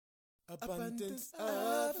Abundance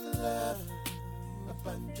of love,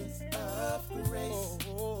 abundance of grace.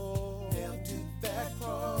 Nailed to that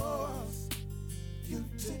cross, you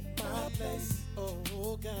took my place.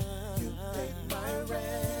 Oh God, you paid my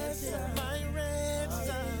ransom.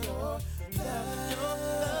 Your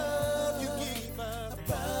love, you gave us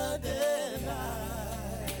abundant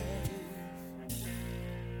life.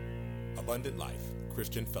 Abundant Life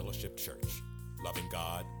Christian Fellowship Church. Loving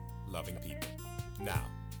God, loving people. Now,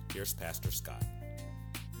 here's Pastor Scott.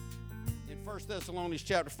 In 1 Thessalonians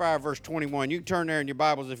chapter 5, verse 21, you can turn there in your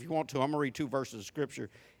Bibles if you want to. I'm going to read two verses of Scripture,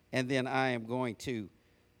 and then I am going to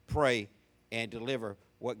pray and deliver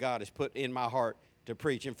what God has put in my heart to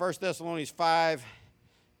preach. In 1 Thessalonians 5,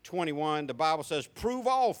 21, the Bible says, "Prove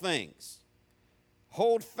all things,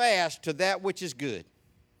 hold fast to that which is good,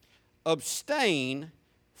 abstain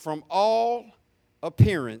from all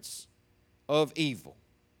appearance of evil."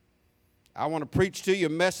 I want to preach to you a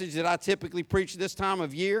message that I typically preach this time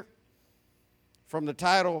of year from the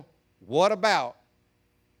title, "What About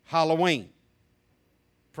Halloween?"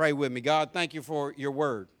 Pray with me. God, thank you for your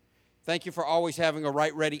word. Thank you for always having a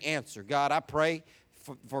right, ready answer. God, I pray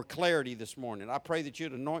for clarity this morning. I pray that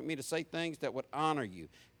you'd anoint me to say things that would honor you.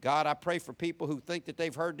 God, I pray for people who think that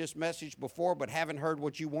they've heard this message before but haven't heard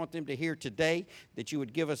what you want them to hear today, that you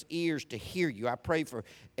would give us ears to hear you. I pray for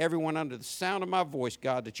everyone under the sound of my voice,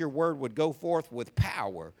 God, that your word would go forth with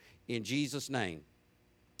power in Jesus' name.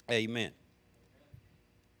 Amen.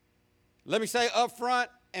 Let me say up front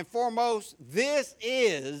and foremost, this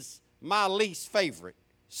is my least favorite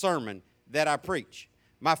sermon that I preach.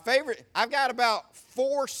 My favorite, I've got about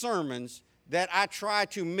 4 sermons that I try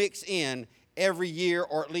to mix in every year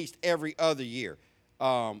or at least every other year.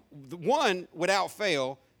 The one, without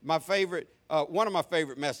fail, one of my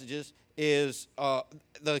favorite messages is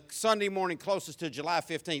the Sunday morning closest to July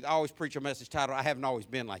 15th. I always preach a message titled, "I Haven't Always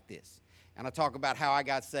Been Like This." And I talk about how I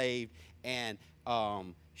got saved and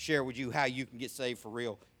share with you how you can get saved for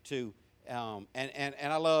real too. And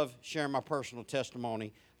I love sharing my personal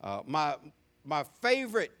testimony. My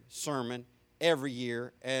favorite sermon every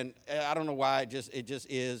year, and I don't know why, it just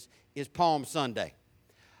is Palm Sunday.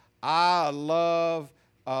 I love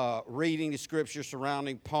reading the scripture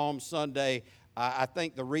surrounding Palm Sunday. I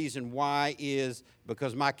think the reason why is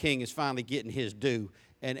because my king is finally getting his due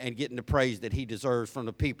and getting the praise that he deserves from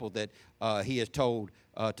the people that he has told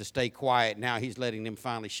to stay quiet. Now he's letting them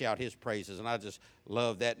finally shout his praises, and I just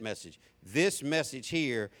love that message. This message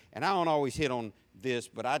here, and I don't always hit on this,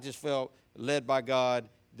 but I just felt led by God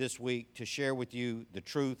this week to share with you the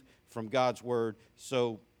truth from God's word.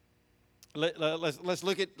 So let's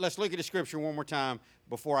look at the scripture one more time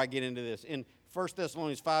before I get into this. In 1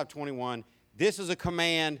 Thessalonians 5:21, this is a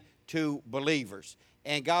command to believers.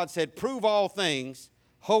 And God said, "Prove all things,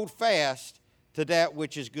 hold fast to that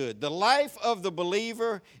which is good." The life of the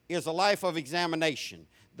believer is a life of examination.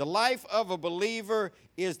 The life of a believer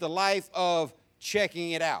is the life of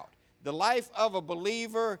checking it out. The life of a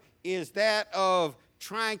believer is that of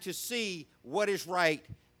trying to see what is right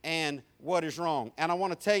and what is wrong. And I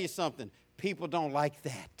want to tell you something. People don't like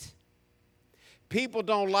that. People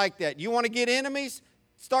don't like that. You want to get enemies?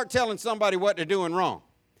 Start telling somebody what they're doing wrong.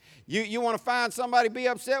 You want to find somebody be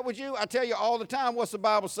upset with you? I tell you all the time, what's the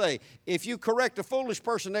Bible say? If you correct a foolish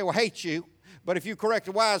person, they will hate you. But if you correct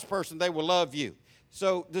a wise person, they will love you.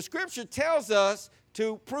 So the scripture tells us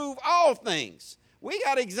to prove all things. We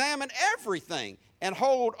got to examine everything and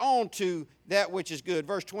hold on to that which is good.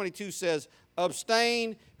 Verse 22 says,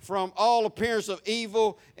 "Abstain from all appearance of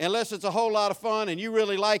evil, unless it's a whole lot of fun and you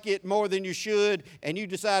really like it more than you should, and you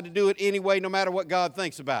decide to do it anyway, no matter what God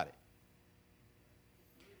thinks about it."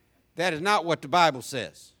 That is not what the Bible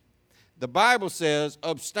says. The Bible says,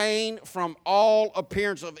 "Abstain from all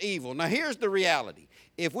appearance of evil." Now, here's the reality.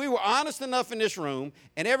 If we were honest enough in this room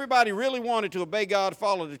and everybody really wanted to obey God,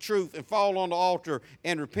 follow the truth, and fall on the altar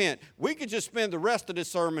and repent, we could just spend the rest of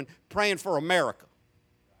this sermon praying for America.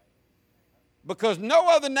 Because no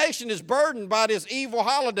other nation is burdened by this evil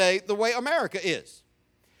holiday the way America is.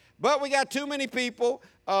 But we got too many people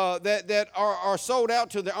that are sold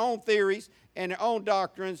out to their own theories and their own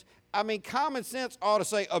doctrines. I mean, common sense ought to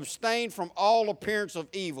say, abstain from all appearance of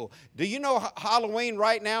evil. Do you know Halloween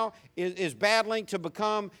right now is battling to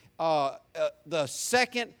become the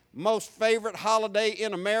second most favorite holiday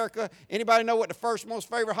in America? Anybody know what the first most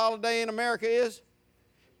favorite holiday in America is?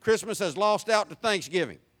 Christmas has lost out to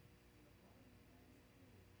Thanksgiving.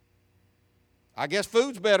 I guess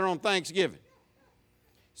food's better on Thanksgiving.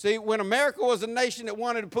 See, when America was a nation that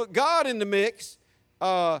wanted to put God in the mix,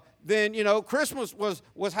 then, Christmas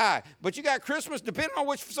was high. But you got Christmas, depending on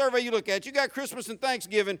which survey you look at, you got Christmas and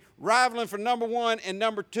Thanksgiving rivaling for number one and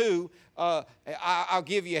number two. I'll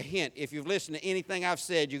give you a hint. If you've listened to anything I've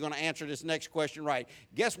said, you're going to answer this next question right.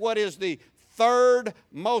 Guess what is the third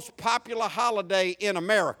most popular holiday in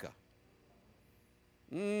America?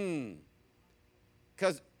 Because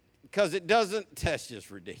it doesn't, that's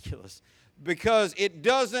just ridiculous. Because it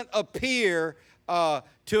doesn't appear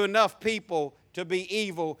to enough people to be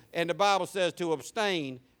evil, and the Bible says to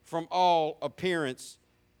abstain from all appearance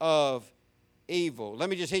of evil. Let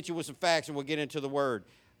me just hit you with some facts and we'll get into the word.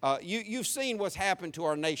 You've seen what's happened to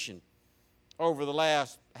our nation over the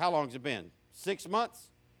last, how long has it been? 6 months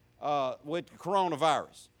with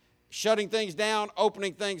coronavirus. Shutting things down,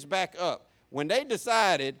 opening things back up. When they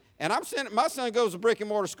decided, and my son goes to brick and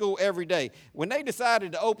mortar school every day. When they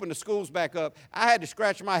decided to open the schools back up, I had to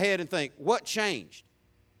scratch my head and think, what changed?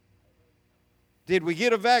 Did we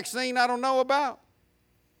get a vaccine I don't know about?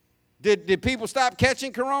 Did people stop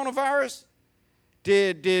catching coronavirus?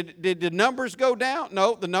 Did the numbers go down?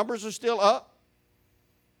 No, the numbers are still up.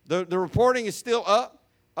 The reporting is still up.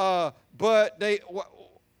 But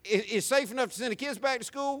it's safe enough to send the kids back to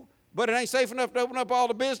school, but it ain't safe enough to open up all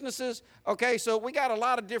the businesses. Okay, so we got a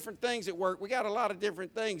lot of different things at work. We got a lot of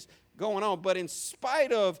different things going on. But in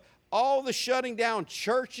spite of all the shutting down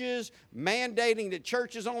churches, mandating that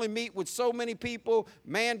churches only meet with so many people,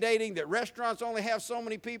 mandating that restaurants only have so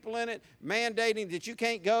many people in it, mandating that you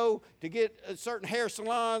can't go to get certain hair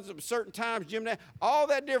salons at certain times, gymnasium, all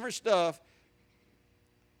that different stuff,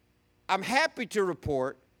 I'm happy to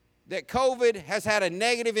report that COVID has had a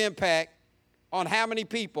negative impact on how many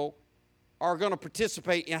people are going to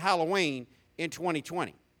participate in Halloween in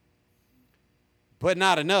 2020. But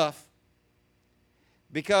not enough.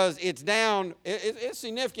 Because it's down, it's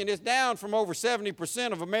significant. It's down from over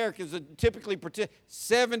 70% of Americans that typically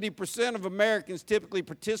 70% of Americans typically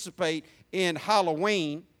participate in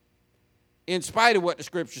Halloween, in spite of what the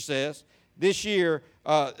Scripture says. This year,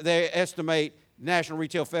 they estimate, National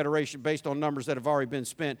Retail Federation, based on numbers that have already been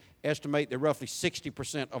spent, estimate that roughly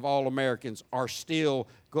 60% of all Americans are still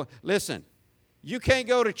going. Listen, you can't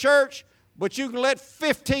go to church, but you can let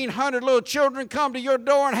 1,500 little children come to your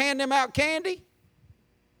door and hand them out candy?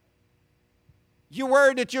 You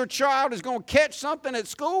worried that your child is going to catch something at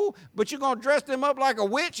school, but you're going to dress them up like a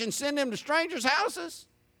witch and send them to strangers' houses?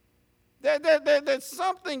 There's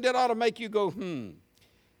something that ought to make you go,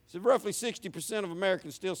 So roughly 60% of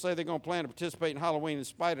Americans still say they're going to plan to participate in Halloween in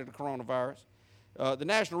spite of the coronavirus. The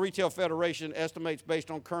National Retail Federation estimates,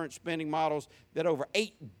 based on current spending models, that over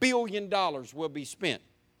 $8 billion will be spent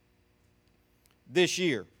this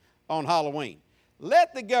year on Halloween.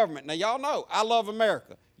 Let the government, now y'all know I love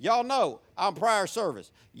America. Y'all know I'm prior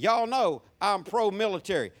service. Y'all know I'm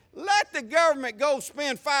pro-military. Let the government go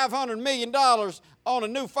spend $500 million on a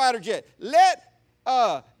new fighter jet. Let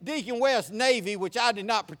Deacon West Navy, which I did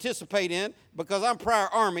not participate in because I'm prior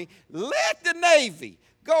Army, let the Navy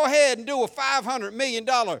go ahead and do a $500 million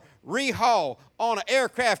rehaul on an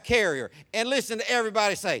aircraft carrier and listen to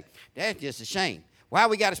everybody say, that's just a shame. Why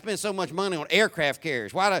we got to spend so much money on aircraft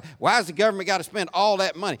carriers? Why has the government got to spend all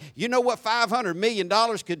that money? You know what $500 million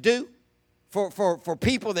could do for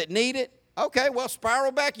people that need it? Okay, well,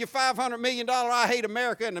 spiral back your $500 million I hate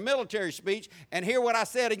America in the military speech and hear what I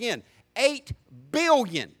said again. $8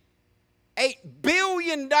 billion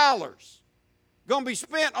going to be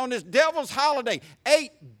spent on this devil's holiday.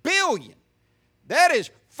 $8 billion. That is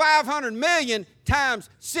 500 million times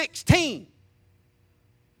 16.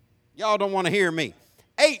 Y'all don't want to hear me.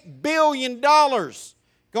 $8 billion going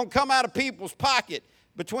to come out of people's pocket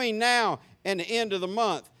between now and the end of the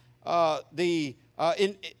month. I'll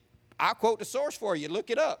quote the source for you.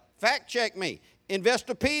 Look it up. Fact check me.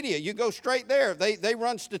 Investopedia. You go straight there. They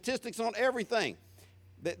run statistics on everything.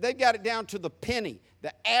 They've got it down to the penny.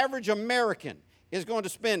 The average American is going to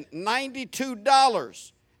spend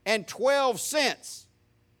 $92.12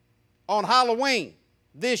 on Halloween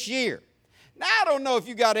this year. Now, I don't know if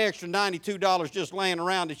you got extra $92 just laying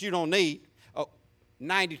around that you don't need. Oh,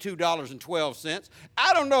 $92.12.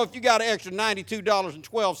 I don't know if you got an extra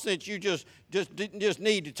 $92.12 you just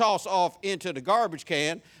need to toss off into the garbage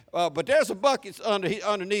can. But there's a bucket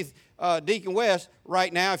underneath Deacon West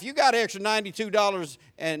right now. If you got extra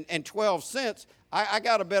 $92.12, I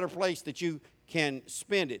got a better place that you can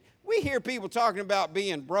spend it. We hear people talking about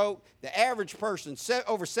being broke. The average person,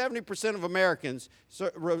 over 70% of Americans,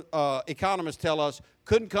 economists tell us,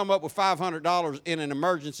 couldn't come up with $500 in an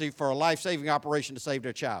emergency for a life-saving operation to save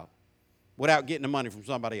their child without getting the money from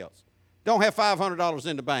somebody else. Don't have $500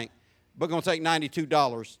 in the bank, but going to take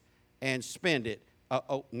 $92 and spend it.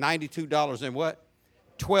 $92 and what?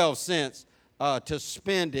 12 cents to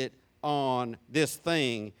spend it on this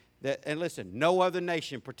thing. And listen, no other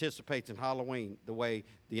nation participates in Halloween the way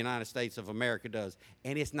the United States of America does.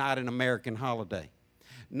 And it's not an American holiday.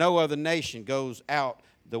 No other nation goes out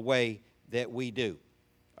the way that we do.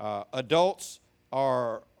 Adults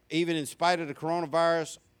are, even in spite of the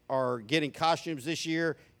coronavirus, are getting costumes this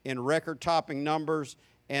year in record-topping numbers.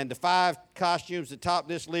 And the 5 costumes that top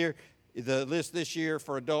the list this year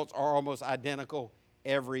for adults are almost identical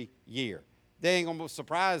every year. They ain't going to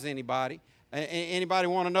surprise anybody. Anybody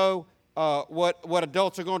want to know what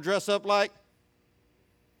adults are going to dress up like?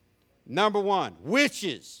 Number 1,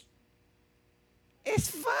 witches. It's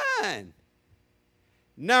fun.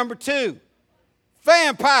 Number 2,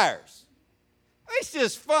 vampires. It's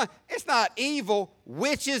just fun. It's not evil.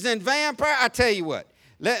 Witches and vampire. I tell you what.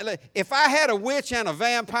 If I had a witch and a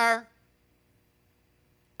vampire,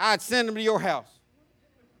 I'd send them to your house.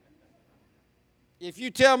 If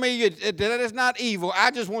you tell me that it's not evil,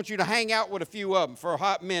 I just want you to hang out with a few of them for a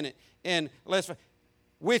hot minute. And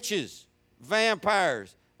witches,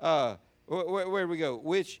 vampires. Where do we go?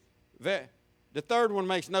 The third one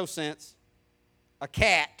makes no sense. A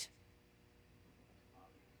cat.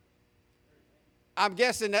 I'm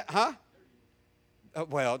guessing that, huh?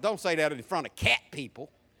 Well, don't say that in front of cat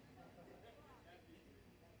people.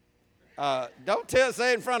 Don't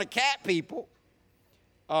say it in front of cat people.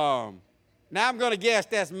 Now I'm going to guess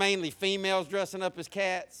that's mainly females dressing up as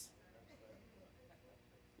cats.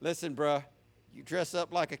 Listen, bruh, you dress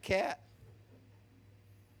up like a cat?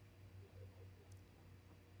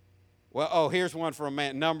 Well, here's one for a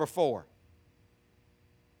man. Number 4.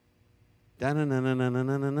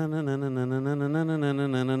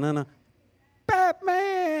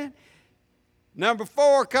 Batman. Number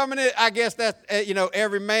 4 coming in. I guess that's,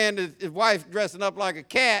 every man, his wife dressing up like a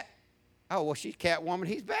cat. Oh, well, she's Catwoman.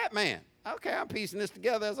 He's Batman. Okay, I'm piecing this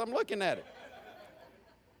together as I'm looking at it.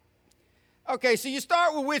 Okay, so you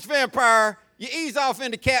start with witch vampire, you ease off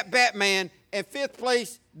into cat Batman, and 5th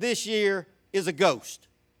place this year is a ghost.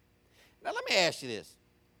 Now, let me ask you this.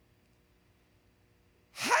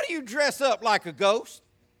 How do you dress up like a ghost?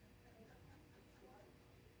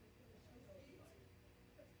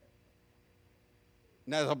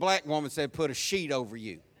 Now, the black woman said, put a sheet over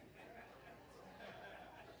you.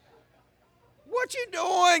 What you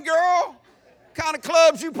doing, girl? What kind of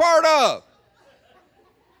clubs you part of?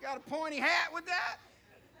 Got a pointy hat with that?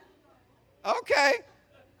 Okay.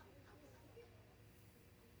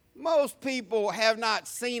 Most people have not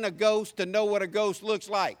seen a ghost to know what a ghost looks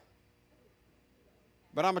like.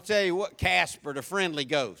 But I'm going to tell you what, Casper, the friendly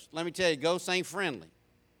ghost. Let me tell you, ghosts ain't friendly.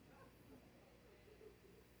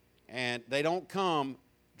 And they don't come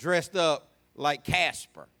dressed up like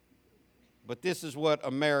Casper. But this is what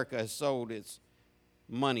America has sold its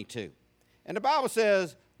money to. And the Bible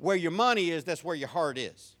says, where your money is, that's where your heart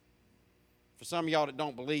is. For some of y'all that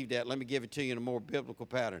don't believe that, let me give it to you in a more biblical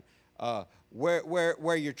pattern.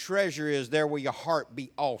 Where your treasure is, there will your heart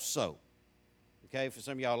be also. Okay, for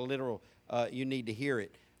some of y'all literal, you need to hear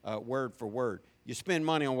it word for word. You spend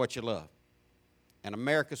money on what you love. And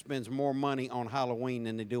America spends more money on Halloween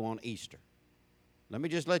than they do on Easter. Let me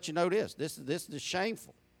just let you know this. This is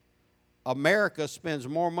shameful. America spends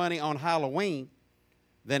more money on Halloween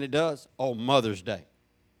than it does on Mother's Day.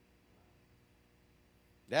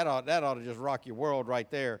 That ought to just rock your world right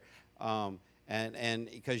there. And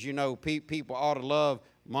because, people ought to love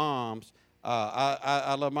moms.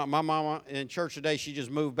 I love my mama in church today. She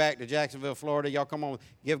just moved back to Jacksonville, Florida. Y'all come on,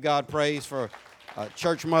 give God praise for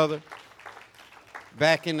church mother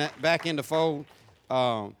back in the fold.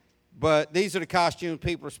 But these are the costumes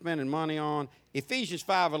people are spending money on. Ephesians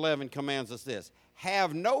 5:11 commands us this: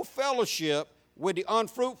 have no fellowship with the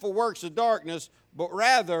unfruitful works of darkness, but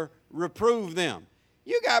rather reprove them.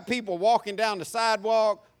 You got people walking down the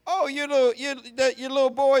sidewalk. Oh, your little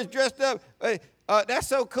boy's dressed up. That's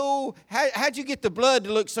so cool. How'd you get the blood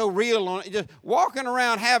to look so real on it? Just walking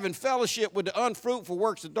around having fellowship with the unfruitful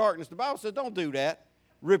works of darkness. The Bible says don't do that.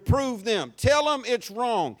 Reprove them. Tell them it's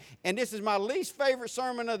wrong. And this is my least favorite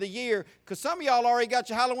sermon of the year because some of y'all already got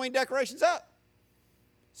your Halloween decorations up.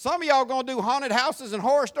 Some of y'all going to do haunted houses and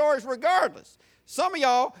horror stories regardless. Some of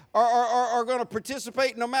y'all are going to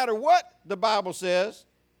participate no matter what the Bible says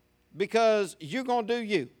because you're going to do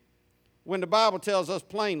you when the Bible tells us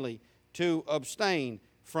plainly to abstain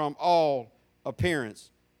from all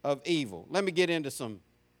appearance of evil. Let me get into some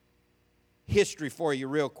history for you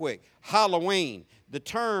real quick. Halloween, the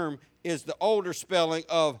term is the older spelling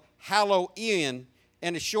of Halloween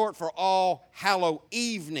and is short for All Hallow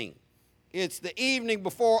Evening. It's the evening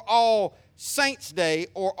before All Saints' Day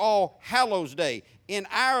or All Hallows' Day. In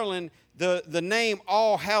Ireland, the name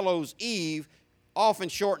All Hallows Eve, often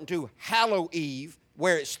shortened to Hallow Eve,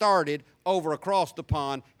 where it started over across the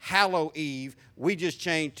pond, Hallow Eve, we just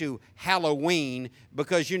changed to Halloween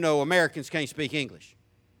because, you know, Americans can't speak English.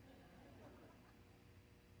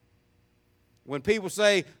 When people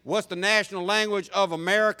say, what's the national language of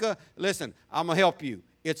America? Listen, I'm going to help you.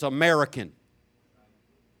 It's American.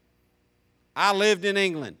 I lived in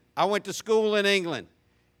England. I went to school in England.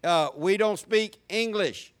 We don't speak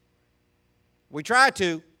English. We try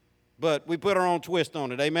to, but we put our own twist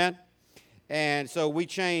on it. Amen? And so we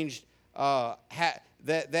changed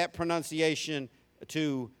that pronunciation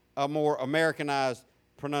to a more Americanized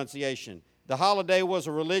pronunciation. The holiday was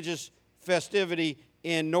a religious festivity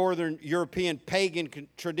in Northern European pagan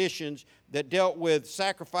traditions that dealt with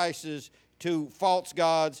sacrifices to false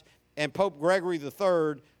gods, and Pope Gregory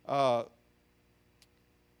III, Pope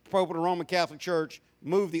of the Roman Catholic Church,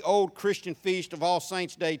 moved the old Christian feast of All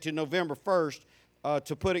Saints' Day to November 1st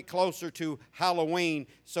to put it closer to Halloween,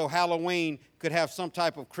 so Halloween could have some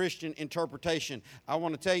type of Christian interpretation. I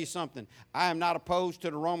want to tell you something. I am not opposed to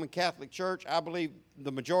the Roman Catholic Church. I believe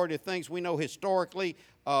the majority of things we know historically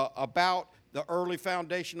about the early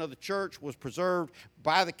foundation of the church was preserved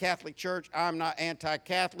by the Catholic Church. I'm not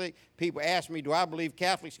anti-Catholic. People ask me, do I believe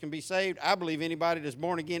Catholics can be saved? I believe anybody that's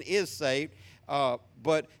born again is saved.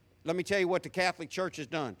 But let me tell you what the Catholic Church has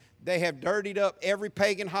done. They have dirtied up every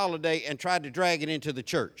pagan holiday and tried to drag it into the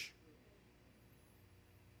church.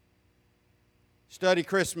 Study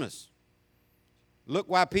Christmas. Look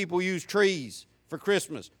why people use trees for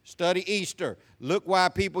Christmas. Study Easter. Look why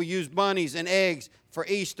people use bunnies and eggs for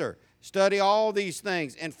Easter. Study all these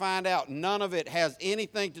things and find out none of it has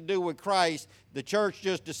anything to do with Christ. The church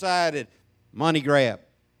just decided money grab.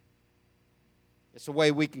 That's the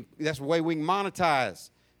way we can monetize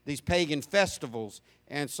these pagan festivals.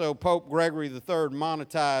 And so Pope Gregory III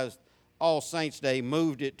monetized All Saints' Day,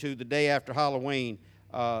 moved it to the day after Halloween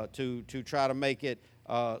to try to make it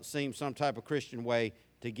seem some type of Christian way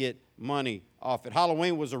to get money off it.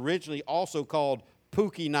 Halloween was originally also called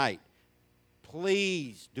Pookie Night.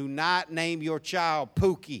 Please do not name your child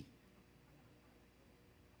Pookie.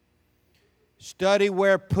 Study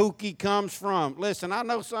where Pookie comes from. Listen, I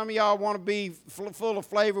know some of y'all want to be full of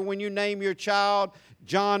flavor when you name your child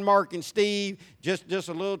John, Mark, and Steve. Just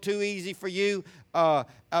a little too easy for you.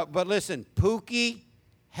 But listen, Pookie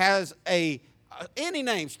has any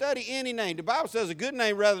name. Study any name. The Bible says a good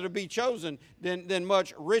name rather to be chosen than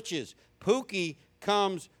much riches. Pookie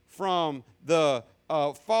comes from the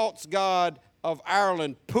false god of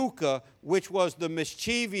Ireland, Puka, which was the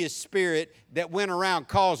mischievous spirit that went around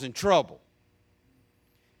causing trouble.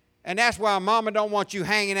 And that's why Mama don't want you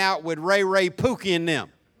hanging out with Ray Pookie and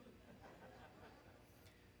them.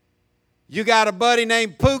 You got a buddy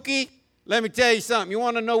named Pookie? Let me tell you something. You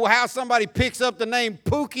want to know how somebody picks up the name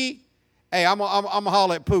Pookie? Hey, I'm going to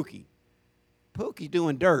holler at Pookie. Pookie's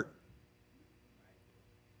doing dirt.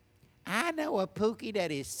 I know a Pookie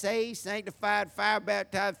that is saved, sanctified, fire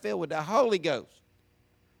baptized, filled with the Holy Ghost.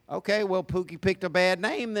 Okay, well, Pookie picked a bad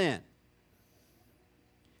name then.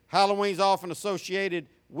 Halloween's often associated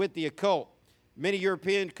with the occult. Many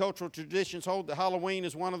European cultural traditions hold that Halloween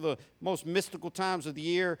is one of the most mystical times of the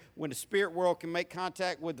year when the spirit world can make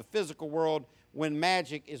contact with the physical world, when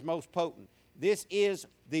magic is most potent. This is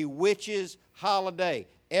the witches' holiday.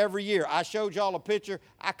 Every year, I showed y'all a picture.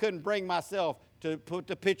 I couldn't bring myself to put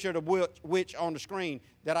the picture of the witch on the screen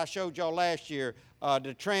that I showed y'all last year.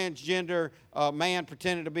 The transgender man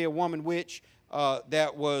pretending to be a woman witch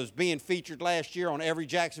that was being featured last year on every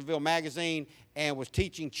Jacksonville magazine and was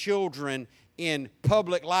teaching children in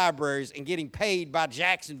public libraries and getting paid by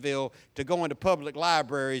Jacksonville to go into public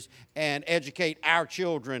libraries and educate our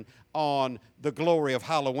children on the glory of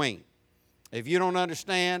Halloween. If you don't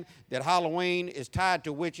understand that Halloween is tied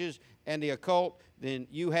to witches and the occult, then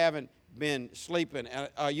you haven't been sleeping,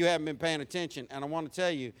 you haven't been paying attention. And I want to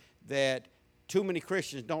tell you that too many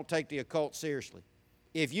Christians don't take the occult seriously.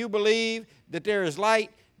 If you believe that there is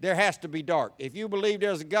light, there has to be dark. If you believe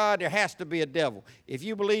there's a God, there has to be a devil. If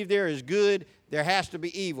you believe there is good, there has to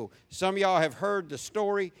be evil. Some of y'all have heard the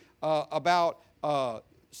story about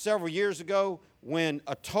several years ago when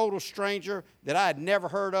a total stranger that I had never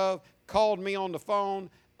heard of called me on the phone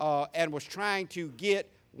and was trying to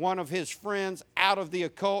get one of his friends out of the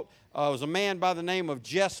occult. It was a man by the name of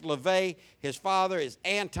Jess LeVay. His father is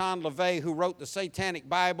Anton LaVey, who wrote the Satanic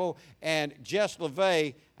Bible. And Jess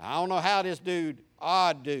LeVay, I don't know how this dude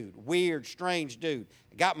odd dude, weird, strange dude.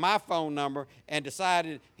 Got my phone number and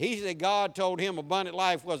decided, he said God told him Abundant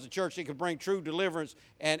Life was a church that could bring true deliverance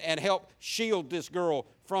and help shield this girl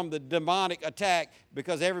from the demonic attack,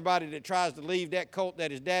 because everybody that tries to leave that cult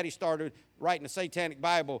that his daddy started writing the Satanic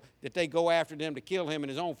Bible, that they go after them to kill him, and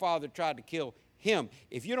his own father tried to kill him.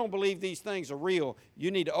 If you don't believe these things are real,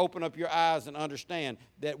 you need to open up your eyes and understand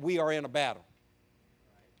that we are in a battle.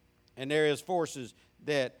 And there is forces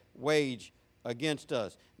that wage against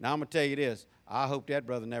us. Now I'm going to tell you this. I hope that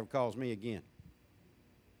brother never calls me again.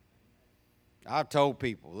 I've told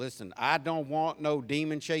people, listen, I don't want no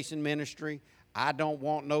demon-chasing ministry. I don't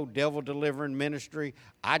want no devil-delivering ministry.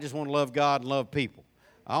 I just want to love God and love people.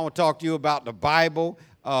 I want to talk to you about the Bible.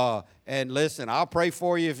 And listen, I'll pray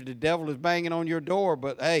for you if the devil is banging on your door.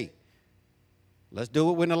 But, hey, let's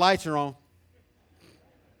do it when the lights are on.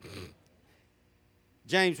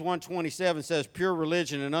 James 1:27 says, pure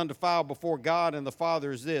religion and undefiled before God and the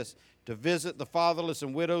Father is this, to visit the fatherless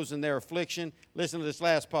and widows in their affliction. Listen to this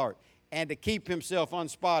last part. And to keep himself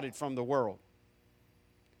unspotted from the world.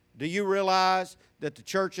 Do you realize that the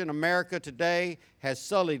church in America today has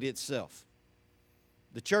sullied itself?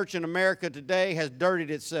 The church in America today has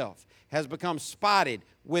dirtied itself, has become spotted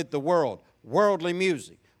with the world. Worldly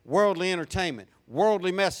music, worldly entertainment,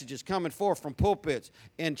 worldly messages coming forth from pulpits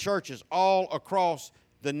in churches all across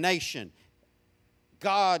the nation.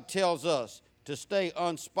 God tells us to stay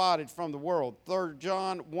unspotted from the world. 3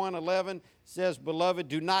 John 1:11 says, beloved,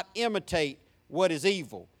 do not imitate what is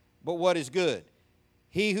evil, but what is good.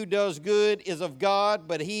 He who does good is of God,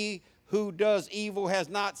 but he who does evil has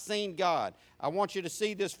not seen God. I want you to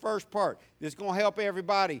see this first part. This is going to help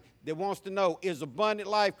everybody that wants to know, is Abundant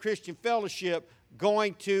Life Christian Fellowship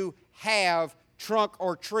going to have trunk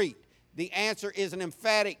or treat? The answer is an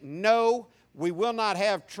emphatic no. We will not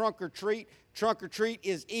have trunk or treat. Trunk or treat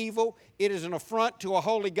is evil. It is an affront to a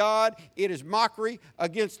holy God. It is mockery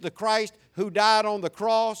against the Christ who died on the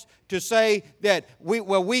cross, to say that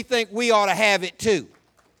we think we ought to have it too.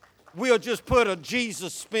 We'll just put a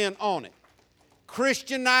Jesus spin on it.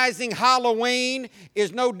 Christianizing Halloween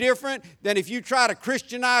is no different than if you try to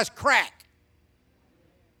Christianize crack.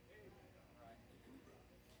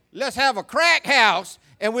 Let's have a crack house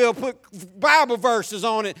and we'll put Bible verses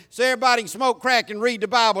on it so everybody can smoke crack and read the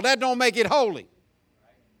Bible. That don't make it holy.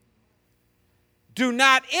 Do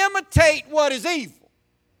not imitate what is evil.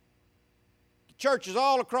 Churches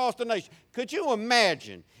all across the nation. Could you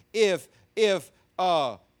imagine if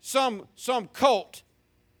some cult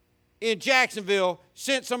in Jacksonville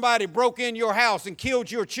sent somebody, broke in your house and killed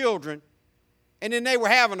your children, and then they were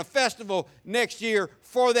having a festival next year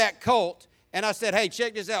for that cult, and I said, hey,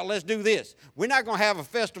 check this out, let's do this. We're not going to have a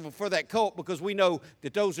festival for that cult because we know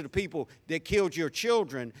that those are the people that killed your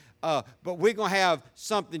children, but we're going to have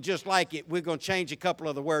something just like it. We're going to change a couple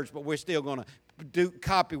of the words, but we're still going to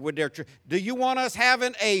copy with their do you want us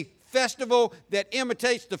having a festival that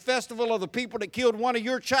imitates the festival of the people that killed one of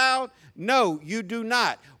your child? No, you do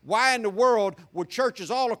not. Why in the world would churches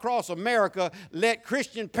all across America let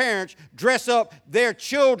Christian parents dress up their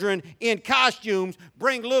children in costumes,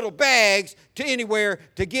 bring little bags to anywhere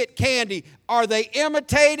to get candy? Are they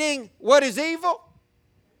imitating what is evil?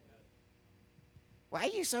 Why are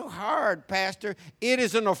you so hard, Pastor? It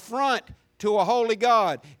is an affront to a holy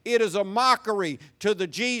God. It is a mockery to the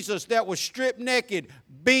Jesus that was stripped naked,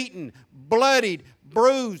 beaten, bloodied,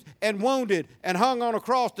 bruised, and wounded, and hung on a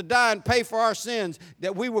cross to die and pay for our sins,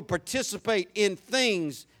 that we would participate in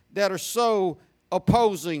things that are so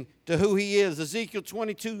opposing to who he is. Ezekiel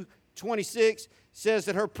 22:26 says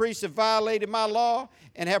that her priests have violated my law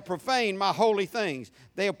and have profaned my holy things.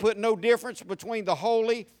 They have put no difference between the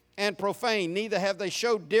holy and profane, neither have they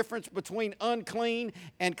showed difference between unclean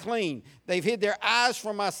and clean. They've hid their eyes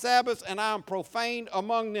from my Sabbaths, and I am profaned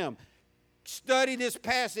among them. Study this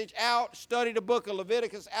passage out, study the book of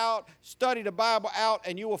Leviticus out, study the Bible out,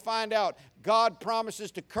 and you will find out God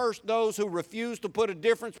promises to curse those who refuse to put a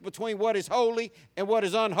difference between what is holy and what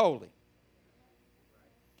is unholy.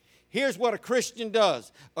 Here's what a Christian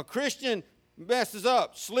does. A Christian messes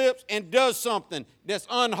up, slips, and does something that's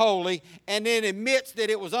unholy, and then admits that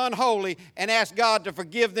it was unholy and asks God to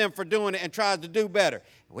forgive them for doing it and tries to do better.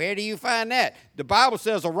 Where do you find that? The Bible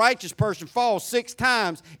says a righteous person falls 6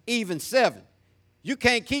 times, even 7. You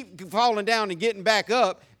can't keep falling down and getting back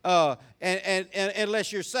up and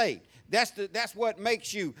unless you're saved. That's what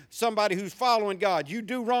makes you somebody who's following God. You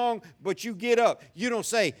do wrong, but you get up. You don't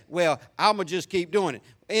say, well, I'm going to just keep doing it.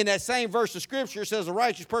 In that same verse of Scripture, it says a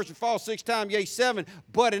righteous person falls 6 times, yea, 7,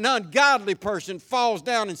 but an ungodly person falls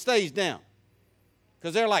down and stays down.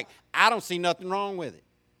 Because they're like, I don't see nothing wrong with it.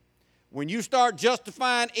 When you start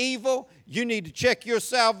justifying evil, you need to check your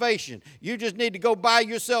salvation. You just need to go buy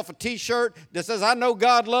yourself a T-shirt that says, I know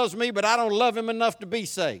God loves me, but I don't love him enough to be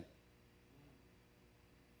saved.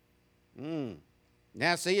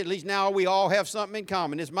 Now, see, at least now we all have something in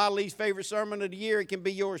common. It's my least favorite sermon of the year. It can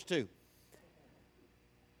be yours too.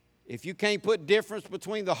 If you can't put difference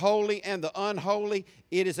between the holy and the unholy,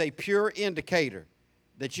 it is a pure indicator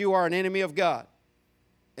that you are an enemy of God.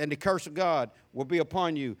 And the curse of God will be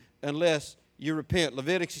upon you unless you repent.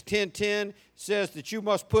 Leviticus 10:10 says that you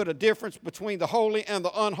must put a difference between the holy and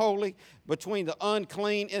the unholy, between the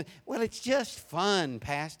unclean. And, well, it's just fun,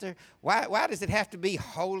 Pastor. Why does it have to be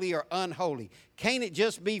holy or unholy? Can't it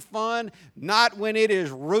just be fun? Not when it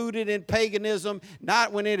is rooted in paganism,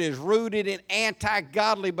 not when it is rooted in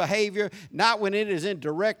anti-godly behavior, not when it is in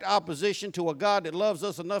direct opposition to a God that loves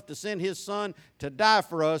us enough to send his son to die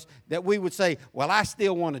for us, that we would say, well, I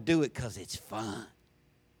still want to do it because it's fun.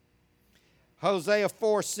 Hosea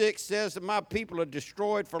 4:6 says that my people are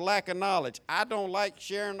destroyed for lack of knowledge. I don't like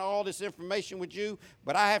sharing all this information with you,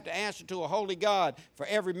 but I have to answer to a holy God for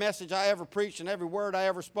every message I ever preached and every word I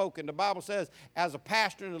ever spoken. The Bible says, as a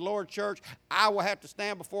pastor in the Lord's church, I will have to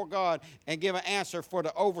stand before God and give an answer for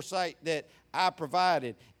the oversight that I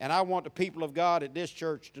provided. And I want the people of God at this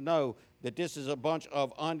church to know that this is a bunch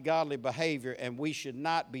of ungodly behavior, and we should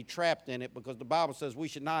not be trapped in it, because the Bible says we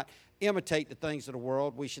should not imitate the things of the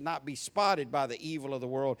world. We should not be spotted by the evil of the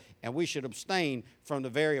world, and we should abstain from the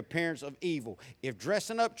very appearance of evil. If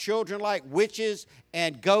dressing up children like witches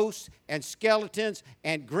and ghosts and skeletons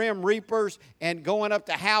and grim reapers and going up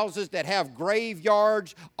to houses that have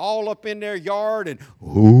graveyards all up in their yard and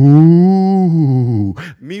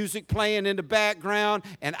music playing in the background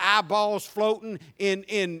and eyeballs floating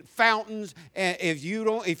in fountains, and if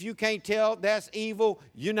you can't tell that's evil,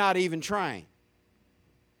 you're not even trying.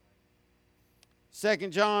 2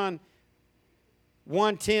 John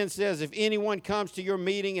 1:10 says, if anyone comes to your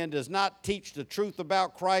meeting and does not teach the truth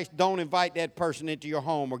about Christ, don't invite that person into your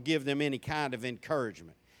home or give them any kind of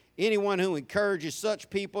encouragement. Anyone who encourages such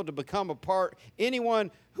people to become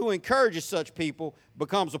anyone who encourages such people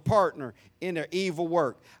becomes a partner in their evil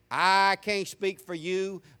work. I can't speak for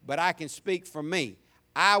you, but I can speak for me.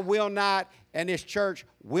 I will not, and this church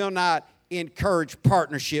will not encourage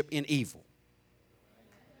partnership in evil.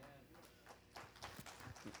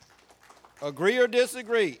 Agree or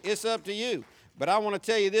disagree, it's up to you. But I want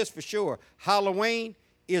to tell you this for sure. Halloween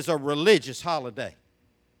is a religious holiday.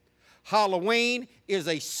 Halloween is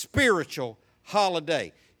a spiritual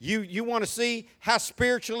holiday. You want to see how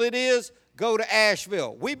spiritual it is? Go to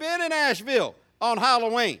Asheville. We've been in Asheville on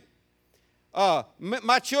Halloween.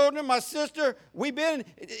 My children, my sister, we've been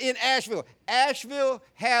in Asheville. Asheville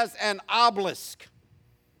has an obelisk.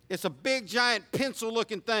 It's a big, giant,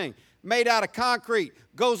 pencil-looking thing made out of concrete.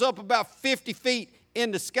 Goes up about 50 feet in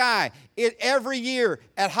the sky. Every year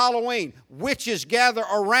at Halloween, witches gather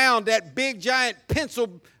around that big, giant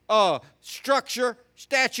pencil structure,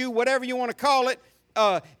 statue, whatever you want to call it,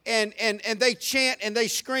 and they chant and they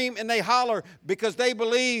scream and they holler because they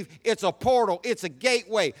believe it's a portal, it's a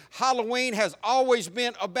gateway. Halloween has always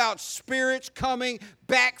been about spirits coming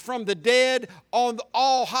back from the dead on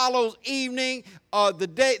All Hallows evening,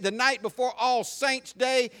 the night before All Saints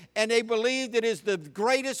Day, and they believe that it's the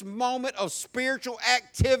greatest moment of spiritual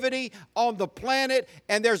activity on the planet,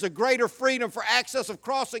 and there's a greater freedom for access of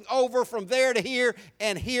crossing over from there to here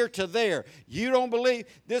and here to there. You don't believe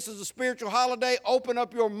this is a spiritual holiday? Open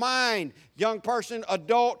up your mind, young person,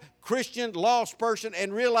 adult, Christian, lost person,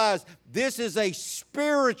 and realize this is a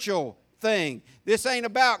spiritual thing. This ain't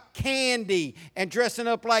about candy and dressing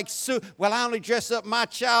up like well, I only dress up my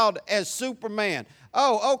child as Superman.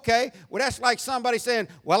 Oh, okay. Well, that's like somebody saying,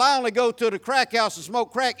 well, I only go to the crack house and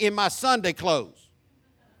smoke crack in my Sunday clothes.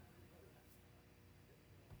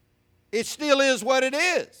 It still is what it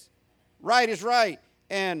is. Right is right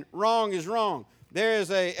and wrong is wrong. There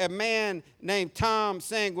is a man named Tom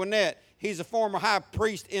Sanguinet. He's a former high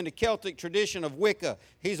priest in the Celtic tradition of Wicca.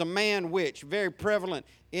 He's a man witch, very prevalent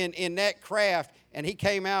in that craft. And he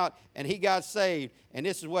came out and he got saved. And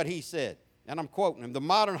this is what he said. And I'm quoting him. The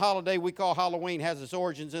modern holiday we call Halloween has its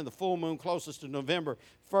origins in the full moon closest to November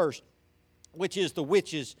 1st, which is the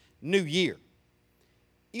witch's new year.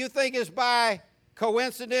 You think it's by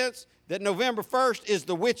coincidence that November 1st is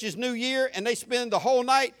the witch's new year and they spend the whole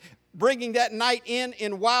night bringing that night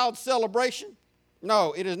in wild celebration?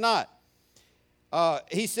 No, it is not.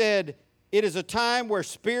 He said, it is a time where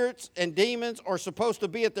spirits and demons are supposed to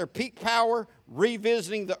be at their peak power,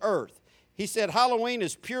 revisiting the earth. He said, Halloween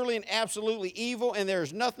is purely and absolutely evil, and there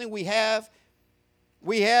is nothing we have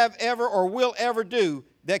ever or will ever do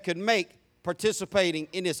that could make participating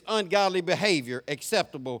in this ungodly behavior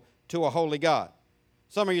acceptable to a holy God.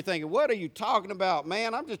 Some of you are thinking, what are you talking about,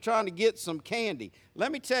 man? I'm just trying to get some candy.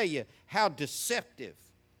 Let me tell you how deceptive,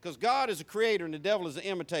 because God is a creator and the devil is an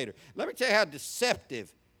imitator. Let me tell you how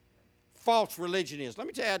deceptive false religion is. Let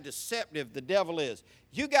me tell you how deceptive the devil is.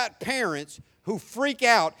 You got parents who freak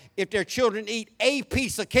out if their children eat a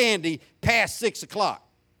piece of candy past 6 o'clock.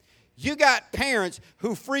 You got parents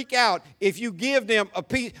who freak out if you give them a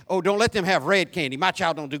piece. Oh, don't let them have red candy. My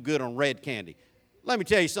child don't do good on red candy. Let me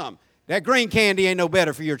tell you something. That green candy ain't no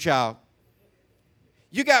better for your child.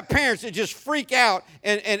 You got parents that just freak out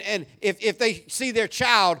and if they see their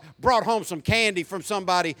child brought home some candy from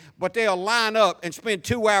somebody, but they'll line up and spend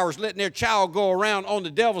 2 hours letting their child go around on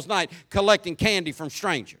the devil's night collecting candy from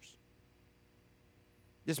strangers.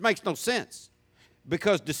 This makes no sense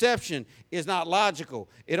because deception is not logical.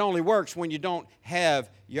 It only works when you don't have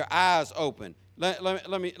your eyes open.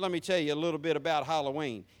 Let me tell you a little bit about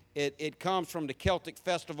Halloween. It comes from the Celtic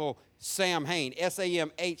festival Samhain,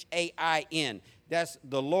 Samhain. That's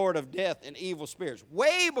the Lord of death and evil spirits.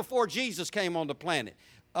 Way before Jesus came on the planet,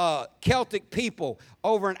 Celtic people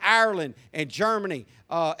over in Ireland and Germany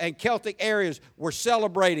and Celtic areas were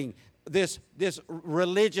celebrating this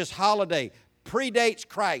religious holiday. Predates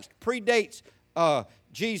Christ, predates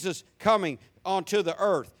Jesus coming onto the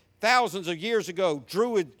earth. Thousands of years ago,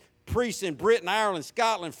 Druid priests in Britain, Ireland,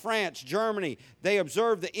 Scotland, France, Germany, they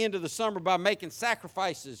observed the end of the summer by making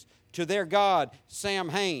sacrifices to their god,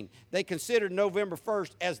 Samhain. They considered November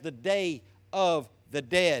 1st as the Day of the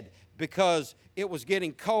Dead because it was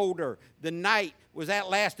getting colder. The night was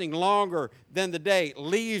lasting longer than the day.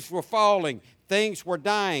 Leaves were falling. Things were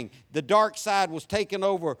dying. The dark side was taken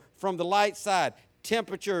over from the light side.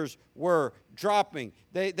 Temperatures were dropping.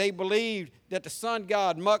 They believed that the sun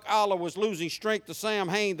god, Muck Allah, was losing strength to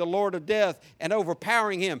Samhain, the Lord of death, and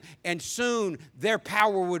overpowering him. And soon their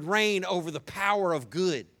power would reign over the power of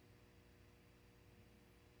good.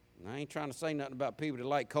 And I ain't trying to say nothing about people that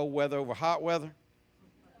like cold weather over hot weather.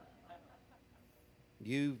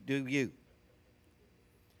 You do you.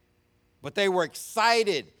 But they were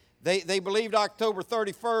excited. They believed October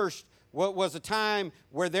 31st was a time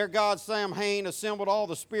where their god Samhain assembled all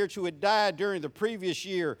the spirits who had died during the previous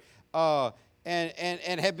year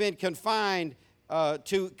and had been confined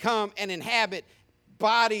to come and inhabit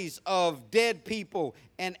bodies of dead people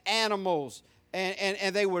and animals.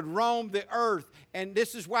 And they would roam the earth. And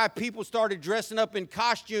this is why people started dressing up in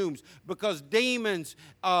costumes, because demons,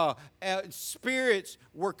 spirits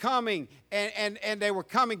were coming, and they were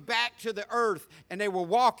coming back to the earth, and they were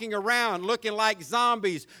walking around looking like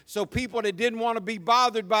zombies. So people that didn't want to be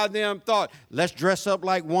bothered by them thought, let's dress up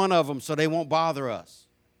like one of them so they won't bother us.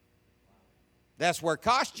 That's where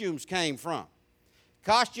costumes came from.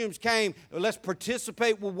 Costumes came, let's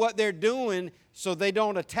participate with what they're doing so they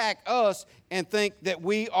don't attack us and think that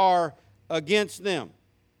we are against them.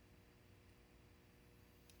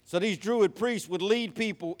 So these Druid priests would lead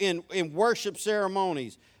people in worship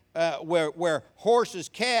ceremonies where horses,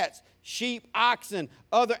 cats, sheep, oxen,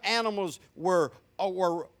 other animals were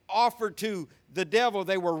offered to the devil.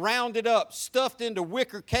 They were rounded up, stuffed into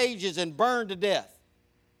wicker cages, and burned to death.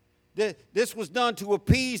 This was done to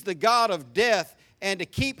appease the god of death and to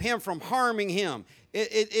keep him from harming him.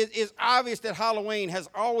 It is obvious that Halloween has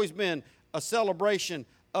always been a celebration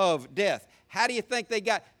of death. How do you think they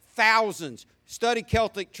got thousands? Study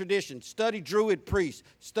Celtic tradition, study Druid priests,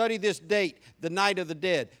 study this date, the Night of the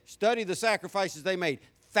Dead, study the sacrifices they made.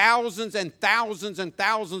 Thousands and thousands and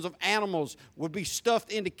thousands of animals would be stuffed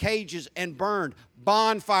into cages and burned.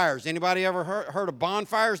 Bonfires. Anybody ever heard of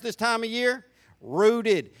bonfires this time of year?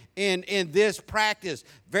 Rooted in this practice.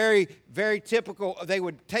 Very, very typical. They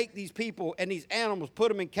would take these people and these animals, put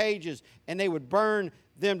them in cages, and they would burn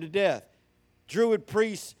them to death. Druid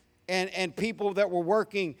priests and people that were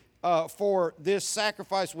working for this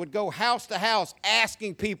sacrifice would go house to house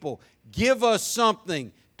asking people, give us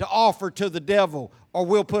something to offer to the devil or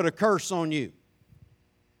we'll put a curse on you.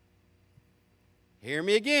 Hear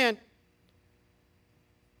me again.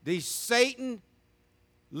 These Satan-loving,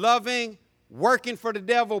 working for the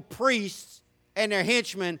devil priests and their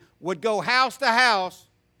henchmen would go house to house.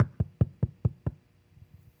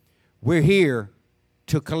 We're here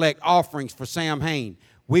to collect offerings for Samhain.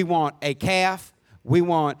 We want a calf, we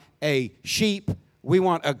want a sheep, we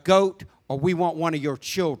want a goat, or we want one of your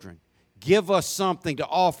children. Give us something to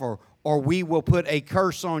offer, or we will put a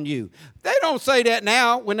curse on you. They don't say that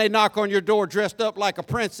now when they knock on your door dressed up like a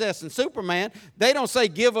princess and Superman. They don't say,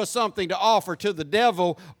 give us something to offer to the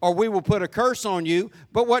devil, or we will put a curse on you.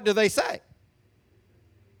 But what do they say?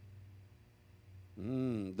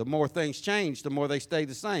 The more things change, the more they stay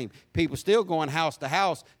the same. People still going house to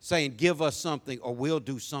house saying, give us something or we'll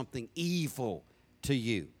do something evil to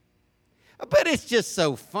you. But it's just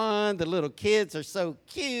so fun. The little kids are so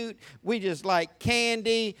cute. We just like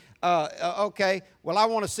candy. Okay, well, I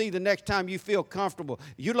want to see the next time you feel comfortable.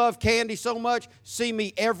 You love candy so much, see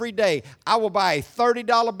me every day. I will buy a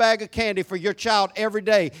 $30 bag of candy for your child every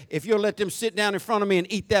day if you'll let them sit down in front of me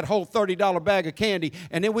and eat that whole $30 bag of candy.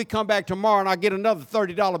 And then we come back tomorrow and I get another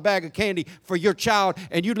 $30 bag of candy for your child,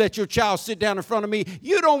 and you let your child sit down in front of me.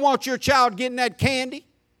 You don't want your child getting that candy.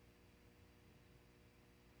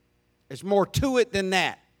 There's more to it than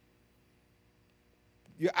that.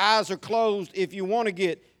 Your eyes are closed if you want to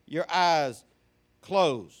get your eyes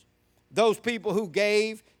closed. Those people who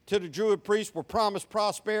gave to the Druid priests were promised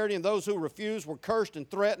prosperity, and those who refused were cursed and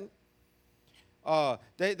threatened.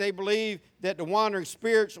 They believed that the wandering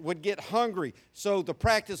spirits would get hungry, so the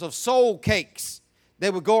practice of soul cakes, they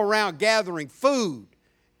would go around gathering food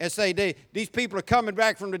and say, these people are coming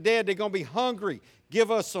back from the dead, they're going to be hungry.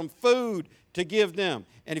 Give us some food to give them.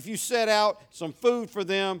 And if you set out some food for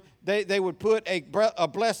them, they would put a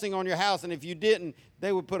blessing on your house, and if you didn't,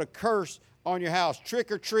 they would put a curse on your house.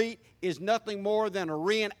 Trick or treat is nothing more than a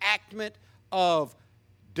reenactment of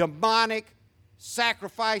demonic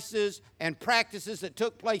sacrifices and practices that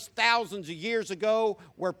took place thousands of years ago,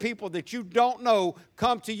 where people that you don't know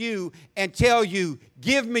come to you and tell you,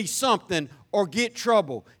 give me something or get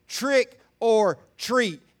trouble. Trick or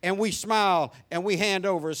treat. And we smile and we hand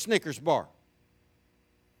over a Snickers bar.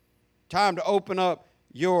 Time to open up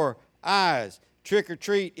your eyes. Trick or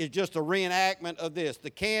treat is just a reenactment of this. The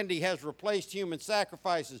candy has replaced human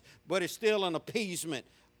sacrifices, but it's still an appeasement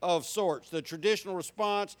of sorts. The traditional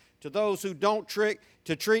response to those who don't trick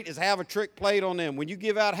to treat is have a trick played on them. When you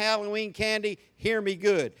give out Halloween candy, hear me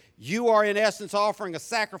good. You are in essence offering a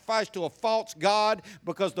sacrifice to a false god,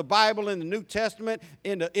 because the Bible in the New Testament,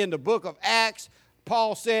 in the book of Acts,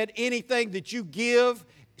 Paul said anything that you give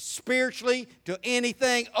spiritually to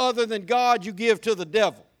anything other than God, you give to the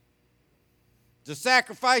devil. The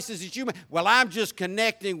sacrifices that you make, well, I'm just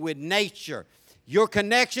connecting with nature. Your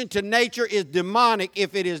connection to nature is demonic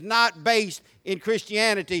if it is not based in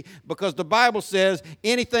Christianity, because the Bible says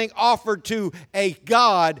anything offered to a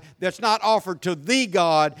God that's not offered to the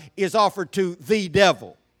God is offered to the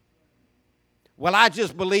devil. Well, I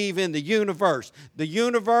just believe in the universe. The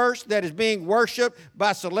universe that is being worshiped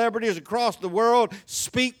by celebrities across the world.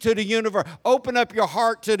 Speak to the universe. Open up your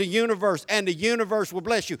heart to the universe, and the universe will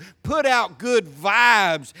bless you. Put out good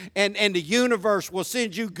vibes, and the universe will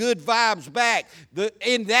send you good vibes back.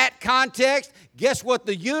 In that context, guess what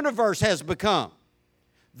the universe has become?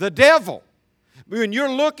 The devil. When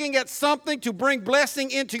you're looking at something to bring blessing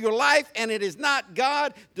into your life and it is not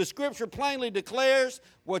God, the Scripture plainly declares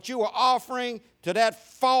what you are offering to that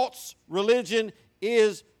false religion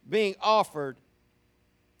is being offered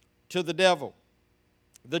to the devil.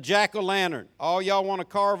 The jack-o'-lantern. All y'all want to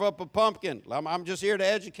carve up a pumpkin. I'm just here to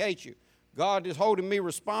educate you. God is holding me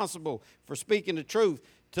responsible for speaking the truth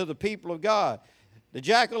to the people of God. The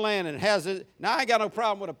jack-o'-lantern has it. Now, I ain't got no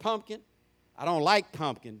problem with a pumpkin. I don't like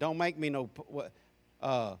pumpkin. Don't make me no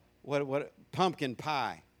pumpkin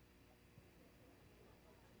pie.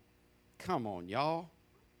 Come on, y'all.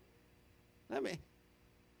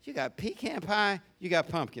 You got pecan pie, you got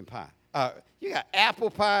pumpkin pie. You got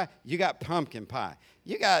apple pie, you got pumpkin pie.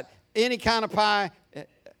 You got any kind of pie.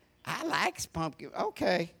 I like pumpkin.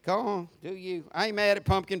 Okay, go on, do you. I ain't mad at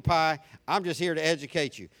pumpkin pie. I'm just here to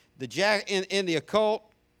educate you. In the occult,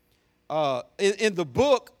 in the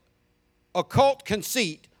book Occult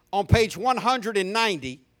Conceit, on page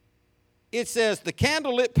 190, it says the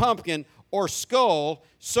candlelit pumpkin or skull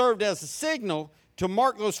served as a signal to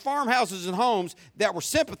mark those farmhouses and homes that were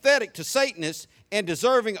sympathetic to Satanists and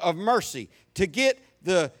deserving of mercy, to get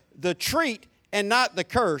the treat and not the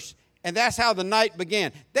curse. And that's how the night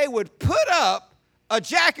began. They would put up a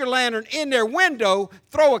jack-o'-lantern in their window,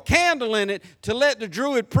 throw a candle in it to let the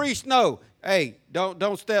Druid priest know, hey,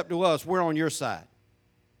 don't step to us, we're on your side.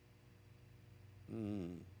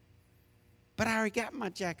 But I already got my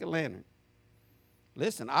jack-o'-lantern.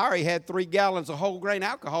 Listen, I already had 3 gallons of whole grain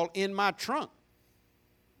alcohol in my trunk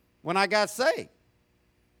when I got saved.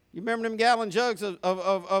 You remember them gallon jugs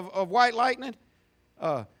of White Lightning?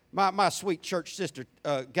 My sweet church sister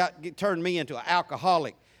turned me into an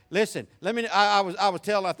alcoholic. Listen, I think I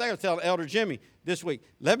was telling Elder Jimmy this week,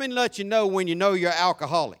 let you know when you know you're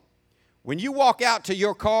alcoholic. When you walk out to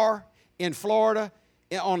your car in Florida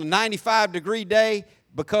on a 95-degree day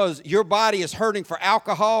because your body is hurting for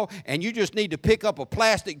alcohol and you just need to pick up a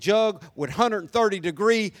plastic jug with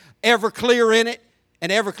 130-degree Everclear in it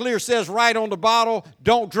and Everclear says right on the bottle,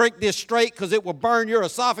 don't drink this straight because it will burn your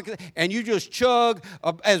esophagus, and you just chug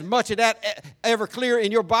as much of that Everclear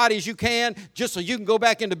in your body as you can just so you can go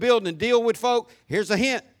back in the building and deal with folk, here's a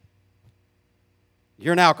hint.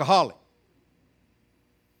 You're an alcoholic.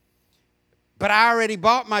 But I already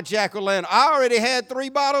bought my Jack-O-Lantern. I already had 3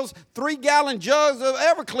 bottles, 3-gallon jugs of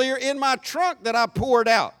Everclear in my trunk that I poured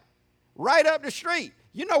out right up the street.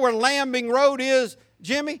 You know where Lambing Road is,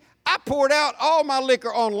 Jimmy? I poured out all my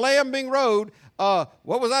liquor on Lambing Road. What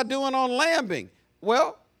was I doing on Lambing?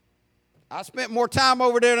 Well, I spent more time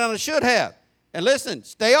over there than I should have. And listen,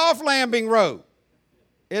 stay off Lambing Road.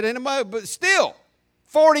 It ain't but still,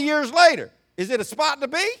 40 years later, is it a spot to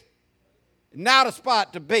be? Not a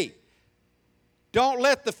spot to be. Don't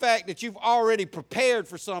let the fact that you've already prepared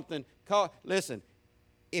for something listen,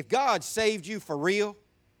 if God saved you for real,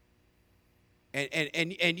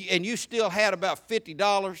 and you still had about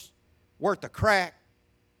 $50 worth of crack,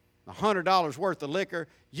 $100 worth of liquor,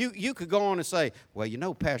 you could go on and say, well, you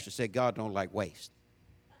know, Pastor said God don't like waste.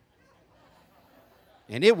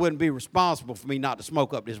 And it wouldn't be responsible for me not to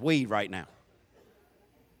smoke up this weed right now.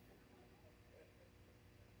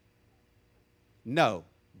 No,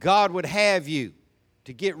 God would have you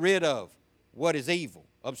to get rid of what is evil.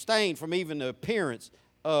 Abstain from even the appearance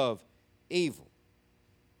of evil.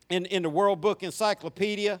 In the World Book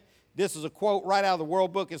Encyclopedia, this is a quote right out of the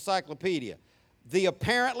World Book Encyclopedia. The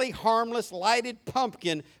apparently harmless lighted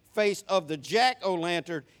pumpkin face of the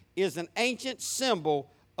Jack-O-Lantern is an ancient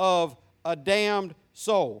symbol of a damned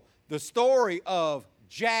soul. The story of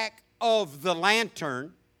Jack of the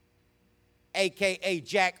Lantern, a.k.a.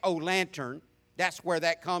 Jack-O-Lantern, that's where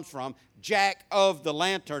that comes from, Jack of the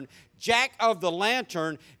Lantern. Jack of the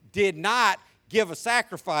Lantern did not give a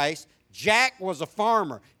sacrifice. Jack was a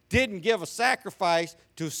farmer. Didn't give a sacrifice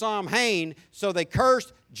to Samhain, so they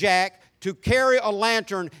cursed Jack to carry a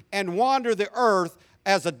lantern and wander the earth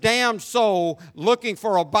as a damned soul looking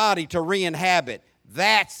for a body to re-inhabit.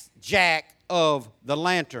 That's Jack of the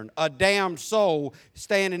Lantern, a damned soul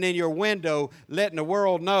standing in your window letting the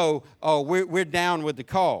world know, oh, we're down with the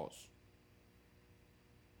cause.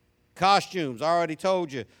 Costumes, I already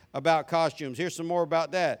told you about costumes. Here's some more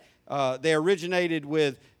about that. They originated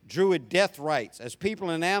with Druid death rites, as people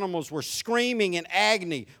and animals were screaming in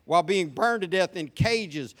agony while being burned to death in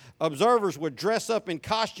cages. Observers would dress up in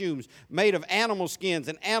costumes made of animal skins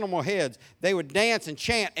and animal heads. They would dance and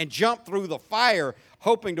chant and jump through the fire,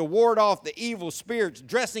 hoping to ward off the evil spirits,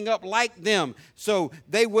 dressing up like them so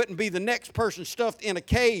they wouldn't be the next person stuffed in a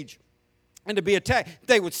cage and to be attacked.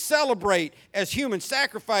 They would celebrate as human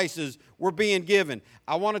sacrifices were being given.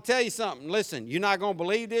 I want to tell you something. Listen, you're not going to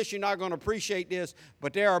believe this. You're not going to appreciate this.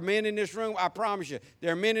 But there are men in this room, I promise you,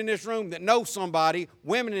 there are men in this room that know somebody,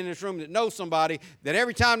 women in this room that know somebody, that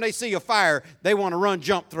every time they see a fire, they want to run,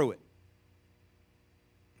 jump through it.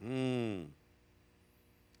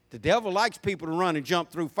 The devil likes people to run and jump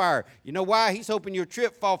through fire. You know why? He's hoping you'll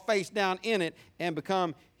trip, fall face down in it, and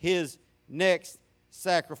become his next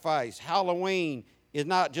sacrifice. Halloween is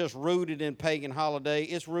not just rooted in pagan holiday.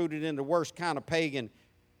 It's rooted in the worst kind of pagan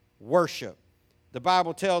worship. The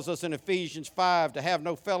Bible tells us in Ephesians 5 to have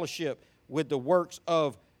no fellowship with the works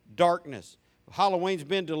of darkness. Halloween's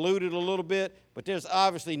been diluted a little bit, but there's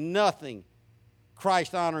obviously nothing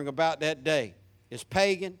Christ-honoring about that day. It's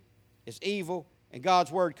pagan, it's evil, and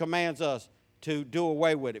God's word commands us to do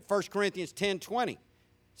away with it. 1 Corinthians 10:20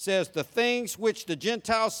 says, the things which the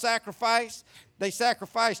Gentiles sacrifice, they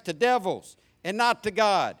sacrifice to devils and not to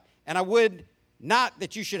God. And I would not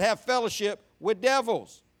that you should have fellowship with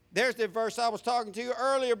devils. There's the verse I was talking to you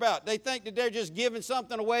earlier about. They think that they're just giving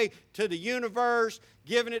something away to the universe,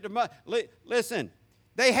 giving it to... Listen,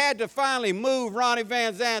 they had to finally move Ronnie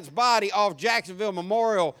Van Zant's body off Jacksonville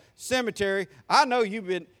Memorial Cemetery. I know you've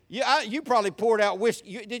been... You probably poured out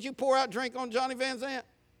whiskey. Did you pour out drink on Johnny Van Zant?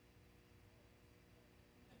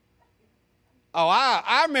 Oh,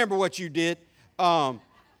 I remember what you did.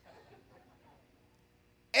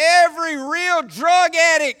 Every real drug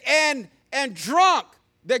addict and drunk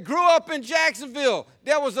that grew up in Jacksonville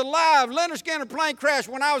that was alive, Leonard Skinner plane crash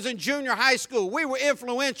when I was in junior high school. We were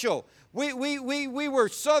influential. We were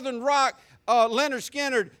Southern rock, Leonard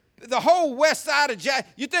Skinner, the whole west side of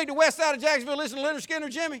Jacksonville. You think the west side of Jacksonville listen to Leonard Skinner,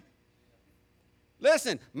 Jimmy?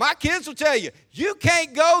 Listen, my kids will tell you, you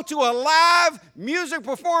can't go to a live music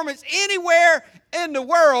performance anywhere in the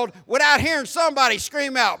world without hearing somebody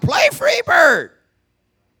scream out, play Freebird.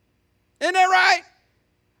 Isn't that right?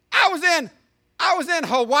 I was in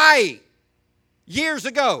Hawaii years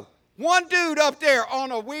ago. One dude up there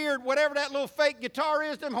on a weird, whatever that little fake guitar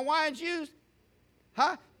is them Hawaiians use,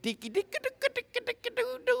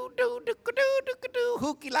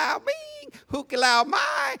 Hooky lao bing, hooky lao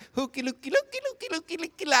my, hooky looky looky looky looky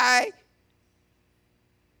looky lie.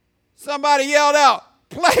 Somebody yelled out,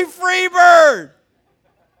 play Freebird.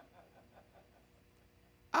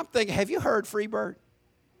 I'm thinking, have you heard Freebird?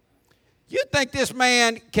 You think this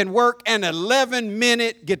man can work an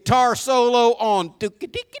 11-minute guitar solo on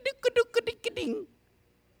ding?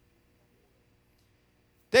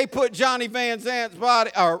 They put Ronnie Van Zant's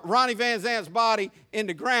body in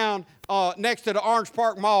the ground next to the Orange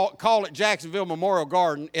Park Mall. Call it Jacksonville Memorial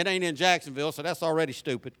Garden. It ain't in Jacksonville, so that's already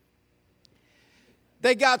stupid.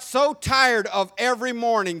 They got so tired of every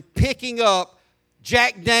morning picking up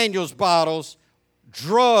Jack Daniels bottles,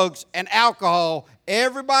 drugs, and alcohol.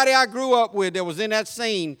 Everybody I grew up with that was in that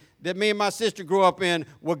scene that me and my sister grew up in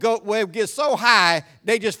would get so high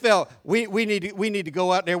they just felt we need to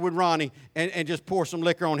go out there with Ronnie and just pour some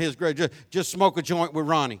liquor on his grave, just smoke a joint with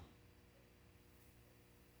Ronnie.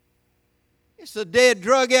 It's a dead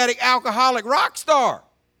drug addict, alcoholic rock star.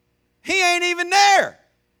 He ain't even there.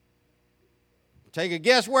 Take a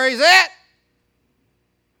guess where he's at?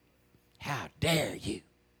 How dare you?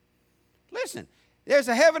 Listen, there's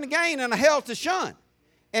a heaven to gain and a hell to shun.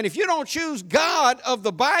 And if you don't choose God of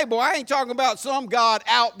the Bible, I ain't talking about some God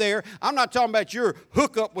out there. I'm not talking about your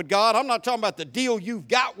hookup with God. I'm not talking about the deal you've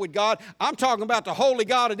got with God. I'm talking about the holy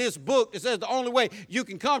God of this book that says the only way you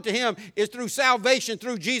can come to him is through salvation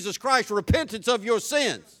through Jesus Christ, repentance of your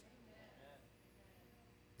sins.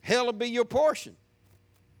 Hell will be your portion.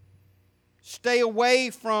 Stay away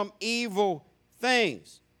from evil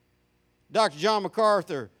things. Dr. John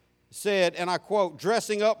MacArthur said, and I quote,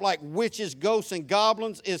 dressing up like witches, ghosts, and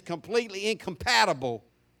goblins is completely incompatible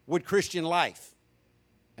with Christian life.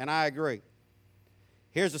 And I agree.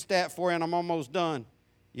 Here's a stat for you, and I'm almost done.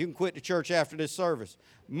 You can quit the church after this service.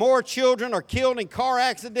 More children are killed in car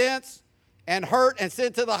accidents and hurt and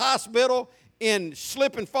sent to the hospital in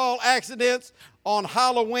slip and fall accidents on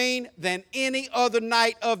Halloween than any other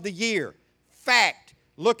night of the year. Fact.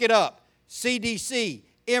 Look it up. CDC.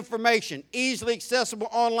 Information easily accessible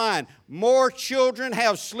online. More children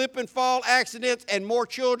have slip and fall accidents and more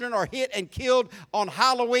children are hit and killed on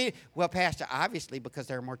Halloween. Well, Pastor, obviously because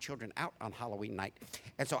there are more children out on Halloween night.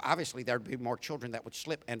 And so obviously there would be more children that would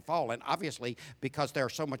slip and fall. And obviously because there are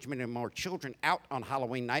so many more children out on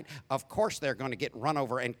Halloween night, of course they're going to get run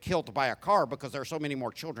over and killed by a car because there are so many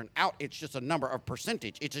more children out. It's just a number of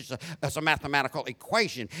percentage. It's a mathematical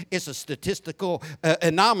equation. It's a statistical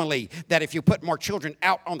anomaly that if you put more children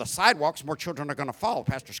out on the sidewalks, more children are going to fall.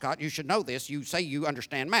 Pastor Scott, you should know this. You say you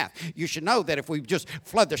understand math. You should know that if we just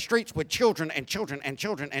flood the streets with children and children and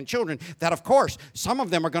children and children, that of course some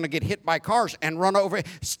of them are going to get hit by cars and run over.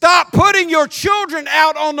 Stop putting your children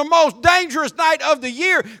out on the most dangerous night of the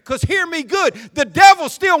year, because hear me good, the devil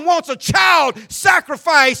still wants a child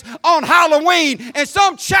sacrifice on Halloween, and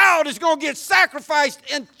some child is going to get sacrificed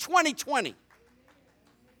in 2020.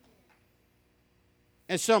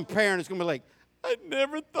 And some parent is going to be like, I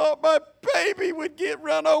never thought my baby would get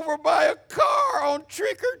run over by a car on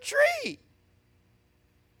trick or treat.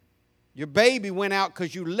 Your baby went out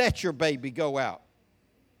because you let your baby go out.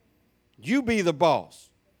 You be the boss.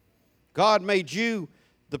 God made you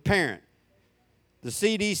the parent. The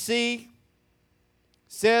CDC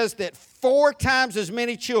says that 4 times as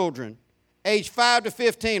many children aged 5 to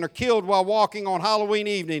 15 are killed while walking on Halloween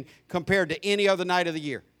evening compared to any other night of the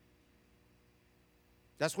year.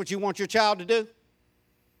 That's what you want your child to do?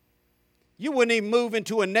 You wouldn't even move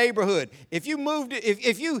into a neighborhood. If you moved,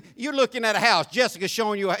 if you're looking at a house, Jessica's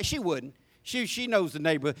showing you she wouldn't. She knows the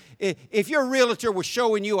neighborhood. If your realtor was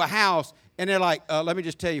showing you a house and they're like, let me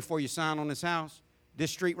just tell you before you sign on this house,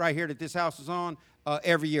 this street right here that this house is on,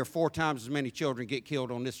 every year 4 times as many children get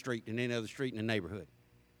killed on this street than any other street in the neighborhood.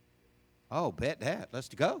 Oh, bet that. Let's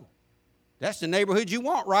go. That's the neighborhood you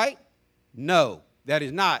want, right? No, that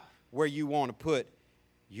is not where you want to put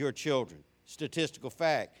your children. Statistical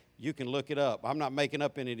fact. You can look it up. I'm not making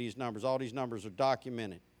up any of these numbers. All these numbers are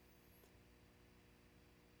documented.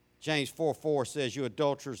 James 4:4 says, you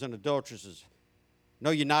adulterers and adulteresses,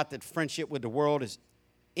 know you not that friendship with the world is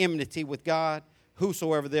enmity with God?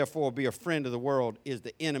 Whosoever therefore will be a friend of the world is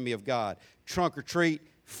the enemy of God. Trunk or treat,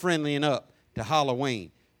 friendlying up to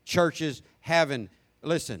Halloween. Churches having,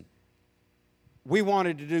 listen, we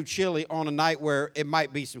wanted to do chili on a night where it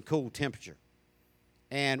might be some cool temperature.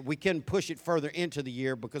 And we couldn't push it further into the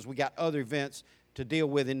year because we got other events to deal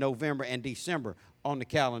with in November and December on the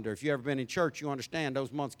calendar. If you've ever been in church, you understand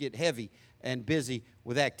those months get heavy and busy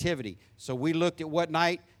with activity. So we looked at what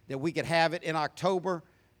night that we could have it in October,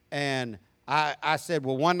 and I said,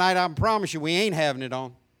 well, one night I promise you we ain't having it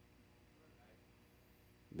on.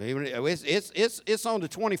 It's on the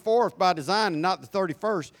 24th by design and not the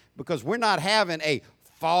 31st, because we're not having a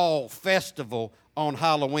fall festival on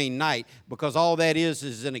Halloween night, because all that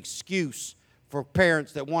is an excuse for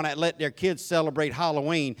parents that want to let their kids celebrate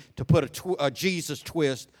Halloween to put a Jesus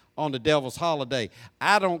twist on the devil's holiday.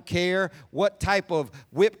 I don't care what type of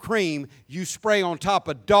whipped cream you spray on top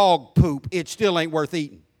of dog poop, it still ain't worth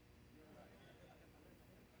eating.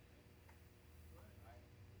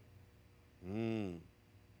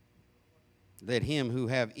 Let him who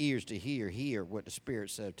have ears to hear what the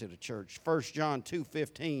Spirit said to the church. 1 John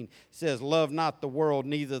 2:15 says, love not the world,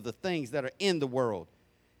 neither the things that are in the world.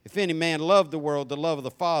 If any man love the world, the love of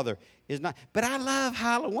the Father is not. But I love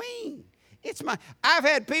Halloween. I've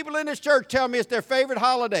had people in this church tell me it's their favorite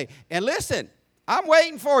holiday. And listen, I'm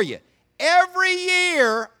waiting for you. Every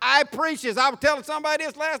year I preach this. I was telling somebody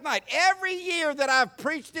this last night. Every year that I've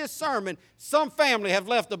preached this sermon, some family have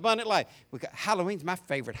left abundant life. Halloween's my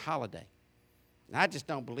favorite holiday. And I just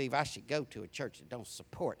don't believe I should go to a church that don't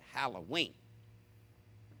support Halloween.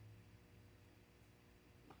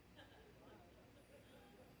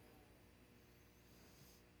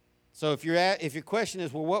 So if your question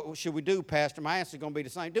is, well, what should we do, Pastor? My answer is going to be the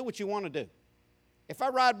same. Do what you want to do. If I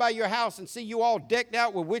ride by your house and see you all decked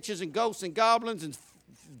out with witches and ghosts and goblins and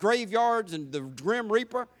graveyards and the Grim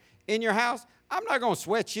Reaper in your house, I'm not going to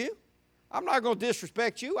sweat you. I'm not going to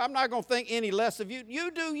disrespect you. I'm not going to think any less of you. You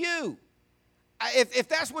do you. If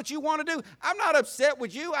that's what you want to do, I'm not upset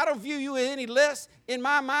with you. I don't view you any less in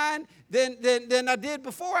my mind than I did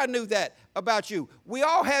before I knew that about you. We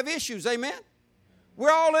all have issues, amen? We're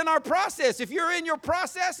all in our process. If you're in your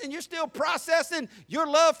process and you're still processing your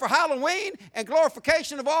love for Halloween and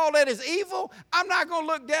glorification of all that is evil, I'm not going to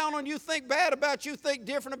look down on you, think bad about you, think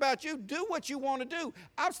different about you. Do what you want to do.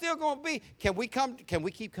 I'm still going to be. Can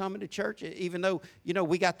we keep coming to church even though,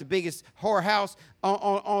 we got the biggest whorehouse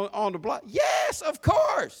on the block? Yes, of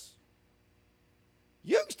course.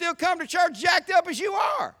 You can still come to church jacked up as you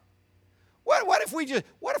are. What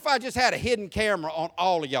if I just had a hidden camera on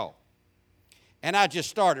all of y'all? And I just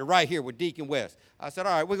started right here with Deacon West. I said,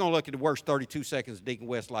 all right, we're going to look at the worst 32 seconds of Deacon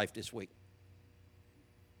West's life this week.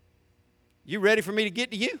 You ready for me to get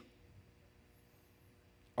to you?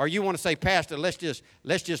 Or you want to say, Pastor, let's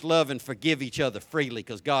just love and forgive each other freely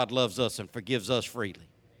because God loves us and forgives us freely.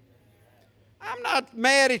 I'm not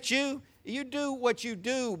mad at you. You do what you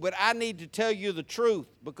do, but I need to tell you the truth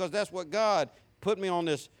because that's what God put me on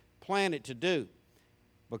this planet to do.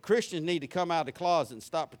 But Christians need to come out of the closet and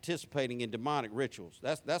stop participating in demonic rituals.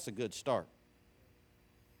 That's a good start.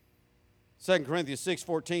 2 Corinthians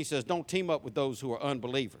 6:14 says, don't team up with those who are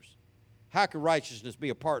unbelievers. How can righteousness be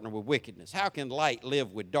a partner with wickedness? How can light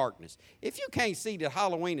live with darkness? If you can't see that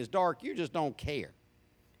Halloween is dark, you just don't care.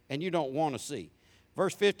 And you don't want to see.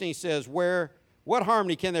 Verse 15 says, what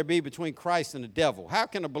harmony can there be between Christ and the devil? How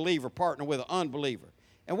can a believer partner with an unbeliever?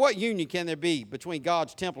 And what union can there be between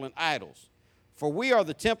God's temple and idols? For we are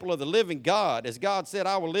the temple of the living God. As God said,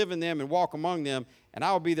 I will live in them and walk among them, and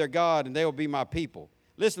I will be their God, and they will be my people.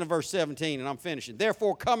 Listen to verse 17, and I'm finishing.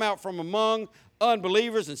 Therefore, come out from among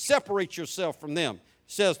unbelievers and separate yourself from them,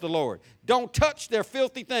 says the Lord. Don't touch their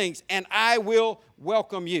filthy things, and I will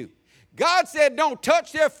welcome you. God said, don't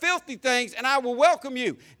touch their filthy things, and I will welcome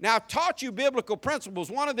you. Now, I've taught you biblical principles,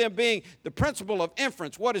 one of them being the principle of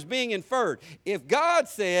inference, what is being inferred. If God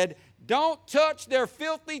said, don't touch their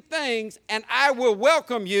filthy things, and I will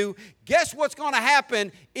welcome you, guess what's going to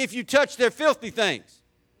happen if you touch their filthy things?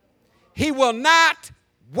 He will not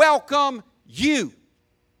welcome you.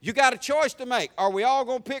 You got a choice to make. Are we all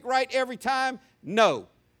going to pick right every time? No.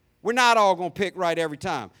 We're not all going to pick right every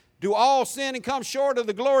time. Do all sin and come short of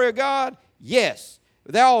the glory of God? Yes.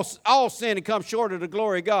 They all sin and come short of the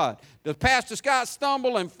glory of God. Does Pastor Scott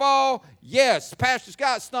stumble and fall? Yes, Pastor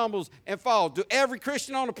Scott stumbles and falls. Do every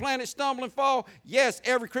Christian on the planet stumble and fall? Yes,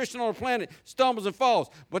 every Christian on the planet stumbles and falls.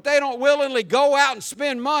 But they don't willingly go out and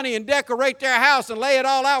spend money and decorate their house and lay it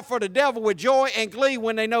all out for the devil with joy and glee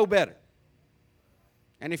when they know better.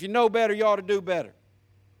 And if you know better, you ought to do better.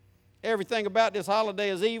 Everything about this holiday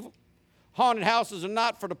is evil. Haunted houses are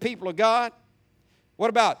not for the people of God. What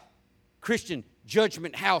about Christian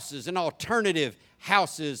judgment houses and alternative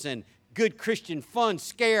houses and good Christian fun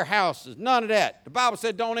scare houses? None of that. The Bible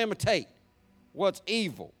said don't imitate what's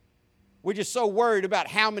evil. We're just so worried about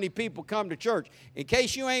how many people come to church. In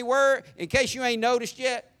case you ain't worried, in case you ain't noticed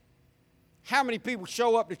yet, how many people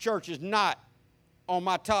show up to church is not on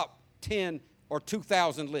my top 10 or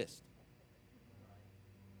 2,000 list.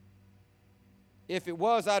 If it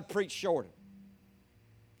was, I'd preach shorter.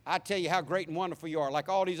 I'd tell you how great and wonderful you are, like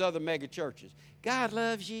all these other mega churches. God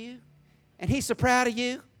loves you, and he's so proud of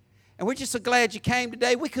you. And we're just so glad you came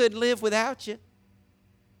today. We couldn't live without you.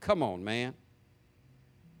 Come on, man.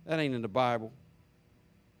 That ain't in the Bible.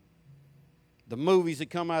 The movies that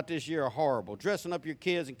come out this year are horrible. Dressing up your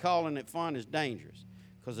kids and calling it fun is dangerous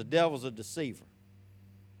because the devil's a deceiver.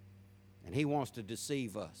 And he wants to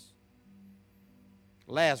deceive us.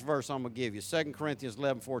 Last verse I'm going to give you. 2 Corinthians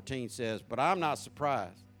 11:14 says, "But I'm not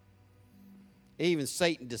surprised. Even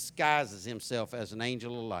Satan disguises himself as an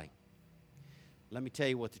angel of light." Let me tell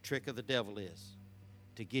you what the trick of the devil is.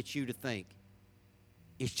 To get you to think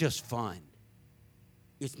it's just fun.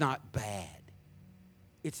 It's not bad.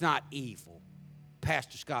 It's not evil.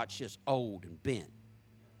 Pastor Scott's just old and bent.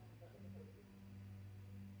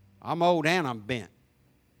 I'm old and I'm bent,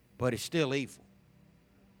 but it's still evil.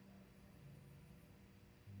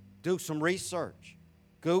 Do some research.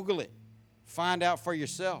 Google it. Find out for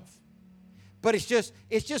yourself. But it's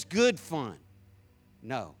just good fun.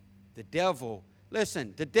 No, the devil,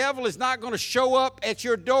 listen, the devil is not going to show up at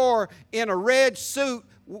your door in a red suit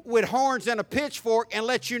with horns and a pitchfork and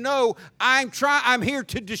let you know, I'm here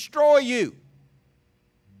to destroy you.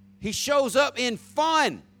 He shows up in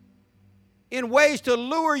fun, in ways to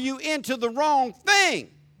lure you into the wrong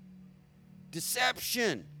thing.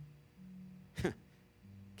 Deception.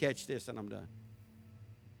 Catch this and I'm done.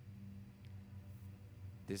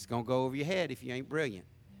 This is going to go over your head if you ain't brilliant.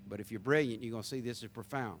 But if you're brilliant, you're going to see this is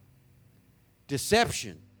profound.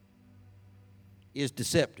 Deception is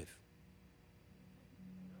deceptive.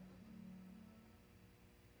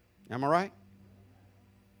 Am I right?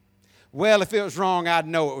 Well, if it was wrong, I'd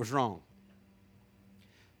know it was wrong.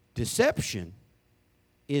 Deception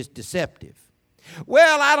is deceptive.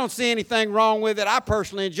 Well, I don't see anything wrong with it. I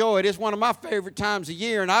personally enjoy it. It's one of my favorite times of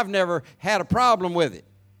year, and I've never had a problem with it.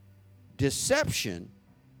 Deception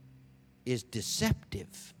is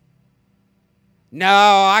deceptive. No,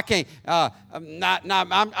 I can't.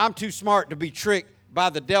 I'm too smart to be tricked by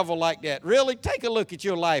the devil like that. Really? Take a look at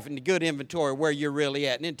your life and the good inventory where you're really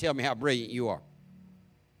at, and then tell me how brilliant you are.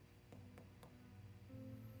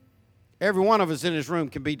 Every one of us in this room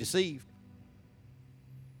can be deceived.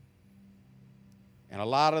 And a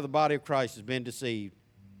lot of the body of Christ has been deceived.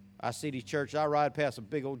 I see these churches. I ride past a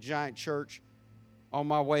big old giant church on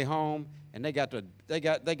my way home, and they got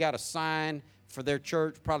a sign for their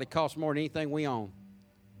church. Probably costs more than anything we own.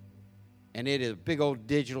 And it is a big old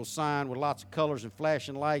digital sign with lots of colors and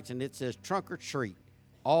flashing lights, and it says trunk or treat.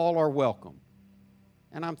 All are welcome.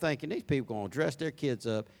 And I'm thinking these people are going to dress their kids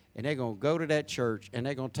up, and they're going to go to that church, and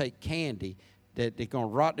they're going to take candy that they're going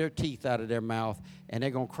to rot their teeth out of their mouth, and they're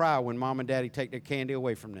going to cry when mom and daddy take their candy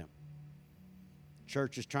away from them.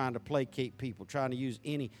 Church is trying to placate people, trying to use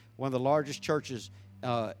one of the largest churches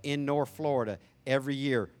in North Florida every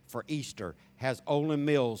year for Easter has Olin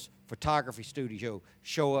Mills photography studio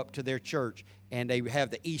show up to their church, and they have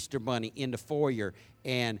the Easter bunny in the foyer,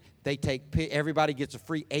 and they everybody gets a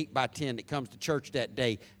free 8x10 that comes to church that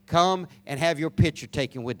day. Come and have your picture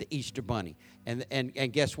taken with the Easter bunny.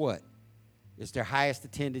 And guess what? It's their highest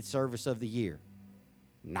attended service of the year.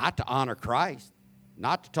 Not to honor Christ,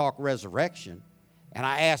 not to talk resurrection. And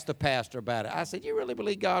I asked the pastor about it. I said, you really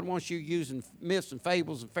believe God wants you using myths and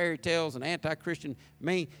fables and fairy tales and anti-Christian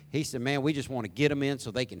mean? He said, man, we just want to get them in so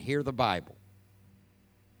they can hear the Bible.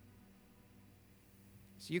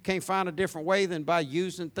 So you can't find a different way than by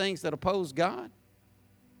using things that oppose God?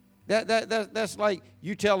 That's like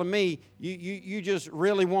you telling me you just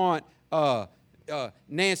really want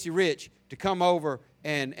Nancy Rich to come over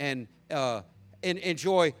and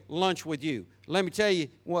enjoy lunch with you. Let me tell you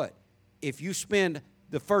what. If you spend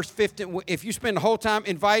the whole time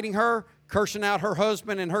inviting her, cursing out her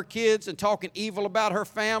husband and her kids and talking evil about her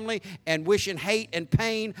family and wishing hate and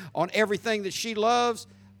pain on everything that she loves,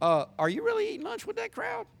 are you really eating lunch with that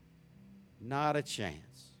crowd? Not a chance.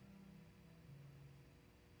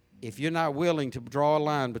 If you're not willing to draw a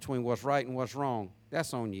line between what's right and what's wrong,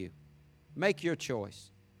 that's on you. Make your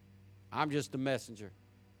choice. I'm just a messenger.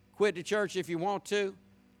 Quit the church if you want to.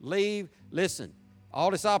 Leave. Listen. All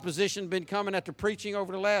this opposition been coming after preaching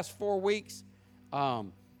over the last 4 weeks. There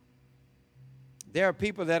are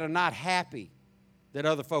people that are not happy that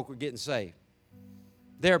other folk are getting saved.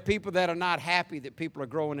 There are people that are not happy that people are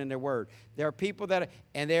growing in their word. There are people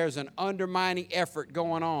and there's an undermining effort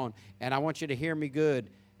going on. And I want you to hear me good,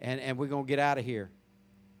 and we're going to get out of here.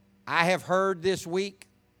 I have heard this week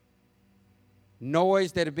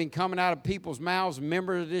noise that have been coming out of people's mouths,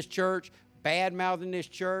 members of this church, bad-mouthing this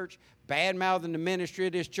church, bad-mouthing the ministry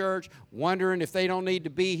of this church, wondering if they don't need to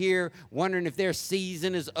be here, wondering if their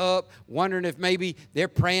season is up, wondering if maybe they're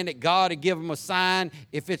praying that God would give them a sign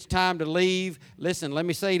if it's time to leave. Listen, let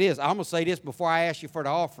me say this. I'm going to say this before I ask you for the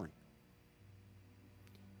offering.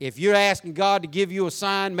 If you're asking God to give you a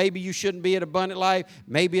sign, maybe you shouldn't be at Abundant Life.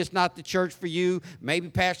 Maybe it's not the church for you. Maybe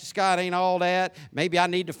Pastor Scott ain't all that. Maybe I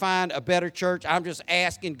need to find a better church. I'm just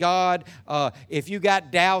asking God. If you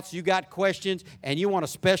got doubts, you got questions, and you want a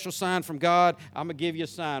special sign from God, I'm going to give you a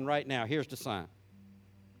sign right now. Here's the sign.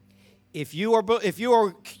 If you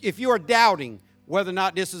are doubting whether or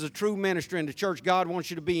not this is a true ministry in the church God wants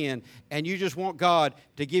you to be in, and you just want God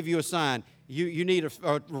to give you a sign, you need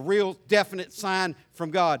a real definite sign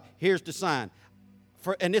from God. Here's the sign.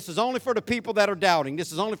 And this is only for the people that are doubting.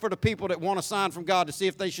 This is only for the people that want a sign from God to see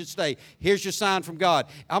if they should stay. Here's your sign from God.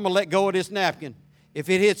 I'm going to let go of this napkin. If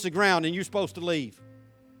it hits the ground, then you're supposed to leave.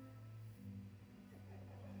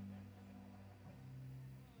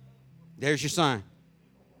 There's your sign.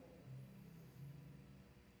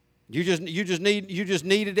 You just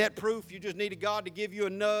needed that proof. You just needed God to give you a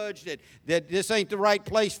nudge that this ain't the right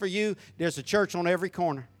place for you. There's a church on every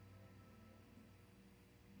corner.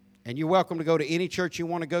 And you're welcome to go to any church you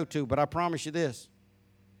want to go to, but I promise you this.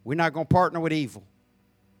 We're not going to partner with evil.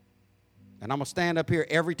 And I'm going to stand up here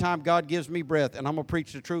every time God gives me breath, and I'm going to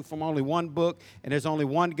preach the truth from only one book, and there's only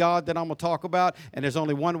one God that I'm going to talk about, and there's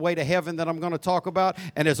only one way to heaven that I'm going to talk about,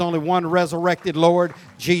 and there's only one resurrected Lord,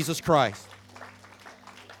 Jesus Christ.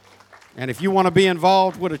 And if you want to be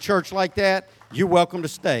involved with a church like that, you're welcome to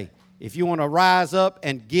stay. If you want to rise up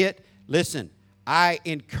and listen, I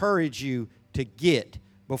encourage you to get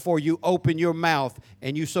before you open your mouth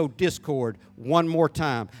and you sow discord one more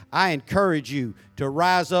time. I encourage you to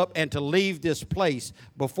rise up and to leave this place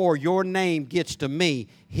before your name gets to me,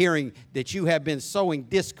 hearing that you have been sowing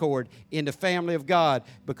discord in the family of God,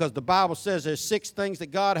 because the Bible says there's 6 things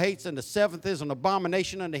that God hates, and the 7th is an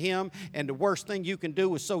abomination unto him, and the worst thing you can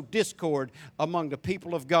do is sow discord among the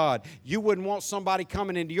people of God. You wouldn't want somebody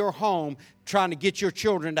coming into your home trying to get your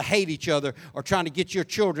children to hate each other or trying to get your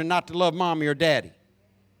children not to love mommy or daddy.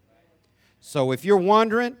 So if you're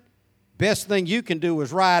wondering, best thing you can do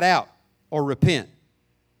is ride out or repent.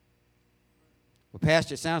 Well,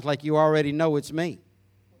 Pastor, it sounds like you already know it's me.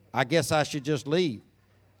 I guess I should just leave.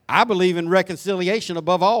 I believe in reconciliation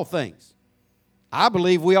above all things. I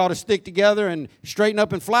believe we ought to stick together and straighten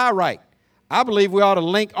up and fly right. I believe we ought to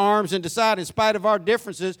link arms and decide, in spite of our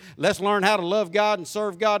differences, let's learn how to love God and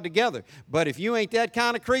serve God together. But if you ain't that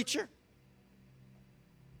kind of creature,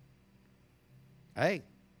 hey,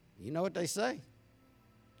 you know what they say?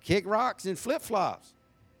 Kick rocks and flip-flops.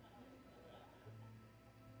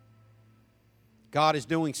 God is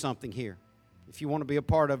doing something here. If you want to be a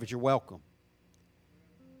part of it, you're welcome.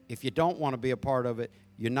 If you don't want to be a part of it,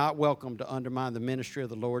 you're not welcome to undermine the ministry of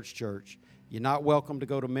the Lord's church. You're not welcome to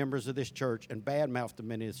go to members of this church and badmouth the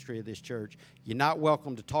ministry of this church. You're not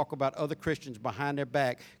welcome to talk about other Christians behind their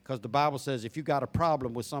back, because the Bible says if you got a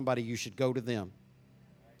problem with somebody, you should go to them.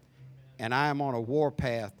 And I am on a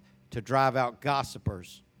warpath to drive out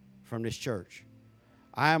gossipers from this church.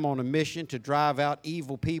 I am on a mission to drive out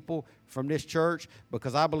evil people from this church,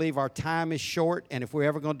 because I believe our time is short, and if we're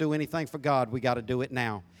ever going to do anything for God, we got to do it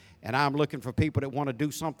now. And I'm looking for people that want to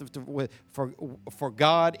do something for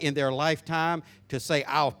God in their lifetime, to say,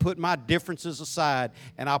 I'll put my differences aside,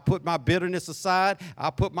 and I'll put my bitterness aside,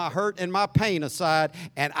 I'll put my hurt and my pain aside,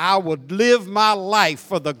 and I will live my life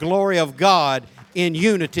for the glory of God in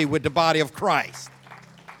unity with the body of Christ.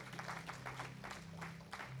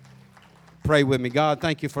 Pray with me. God,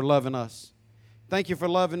 thank you for loving us. Thank you for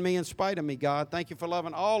loving me in spite of me, God. Thank you for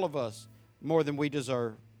loving all of us more than we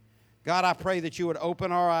deserve. God, I pray that you would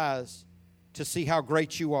open our eyes to see how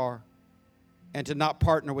great you are and to not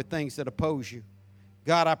partner with things that oppose you.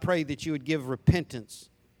 God, I pray that you would give repentance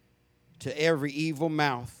to every evil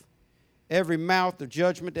mouth, every mouth of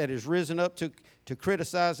judgment that has risen up to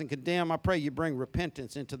criticize and condemn. I pray you bring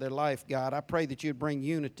repentance into their life, God. I pray that you would bring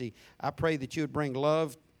unity. I pray that you would bring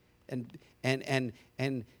love and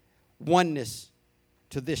oneness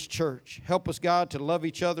to this church. Help us, God, to love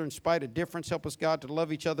each other in spite of difference. Help us, God, to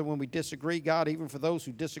love each other when we disagree, God, even for those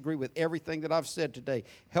who disagree with everything that I've said today.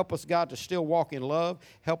 Help us, God, to still walk in love.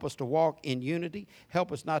 Help us to walk in unity.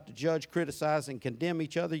 Help us not to judge, criticize, and condemn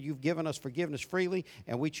each other. You've given us forgiveness freely,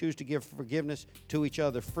 and we choose to give forgiveness to each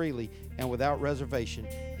other freely and without reservation.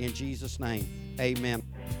 In Jesus' name, amen.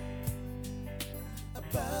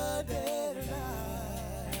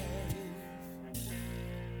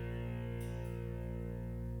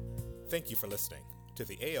 Thank you for listening to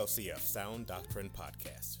the ALCF Sound Doctrine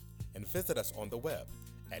Podcast, and visit us on the web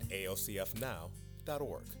at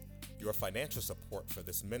alcfnow.org. Your financial support for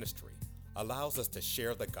this ministry allows us to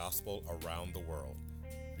share the gospel around the world.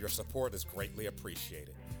 Your support is greatly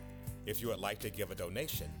appreciated. If you would like to give a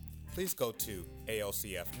donation, please go to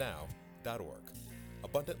alcfnow.org.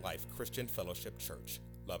 Abundant Life Christian Fellowship Church,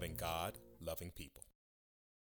 loving God, loving people.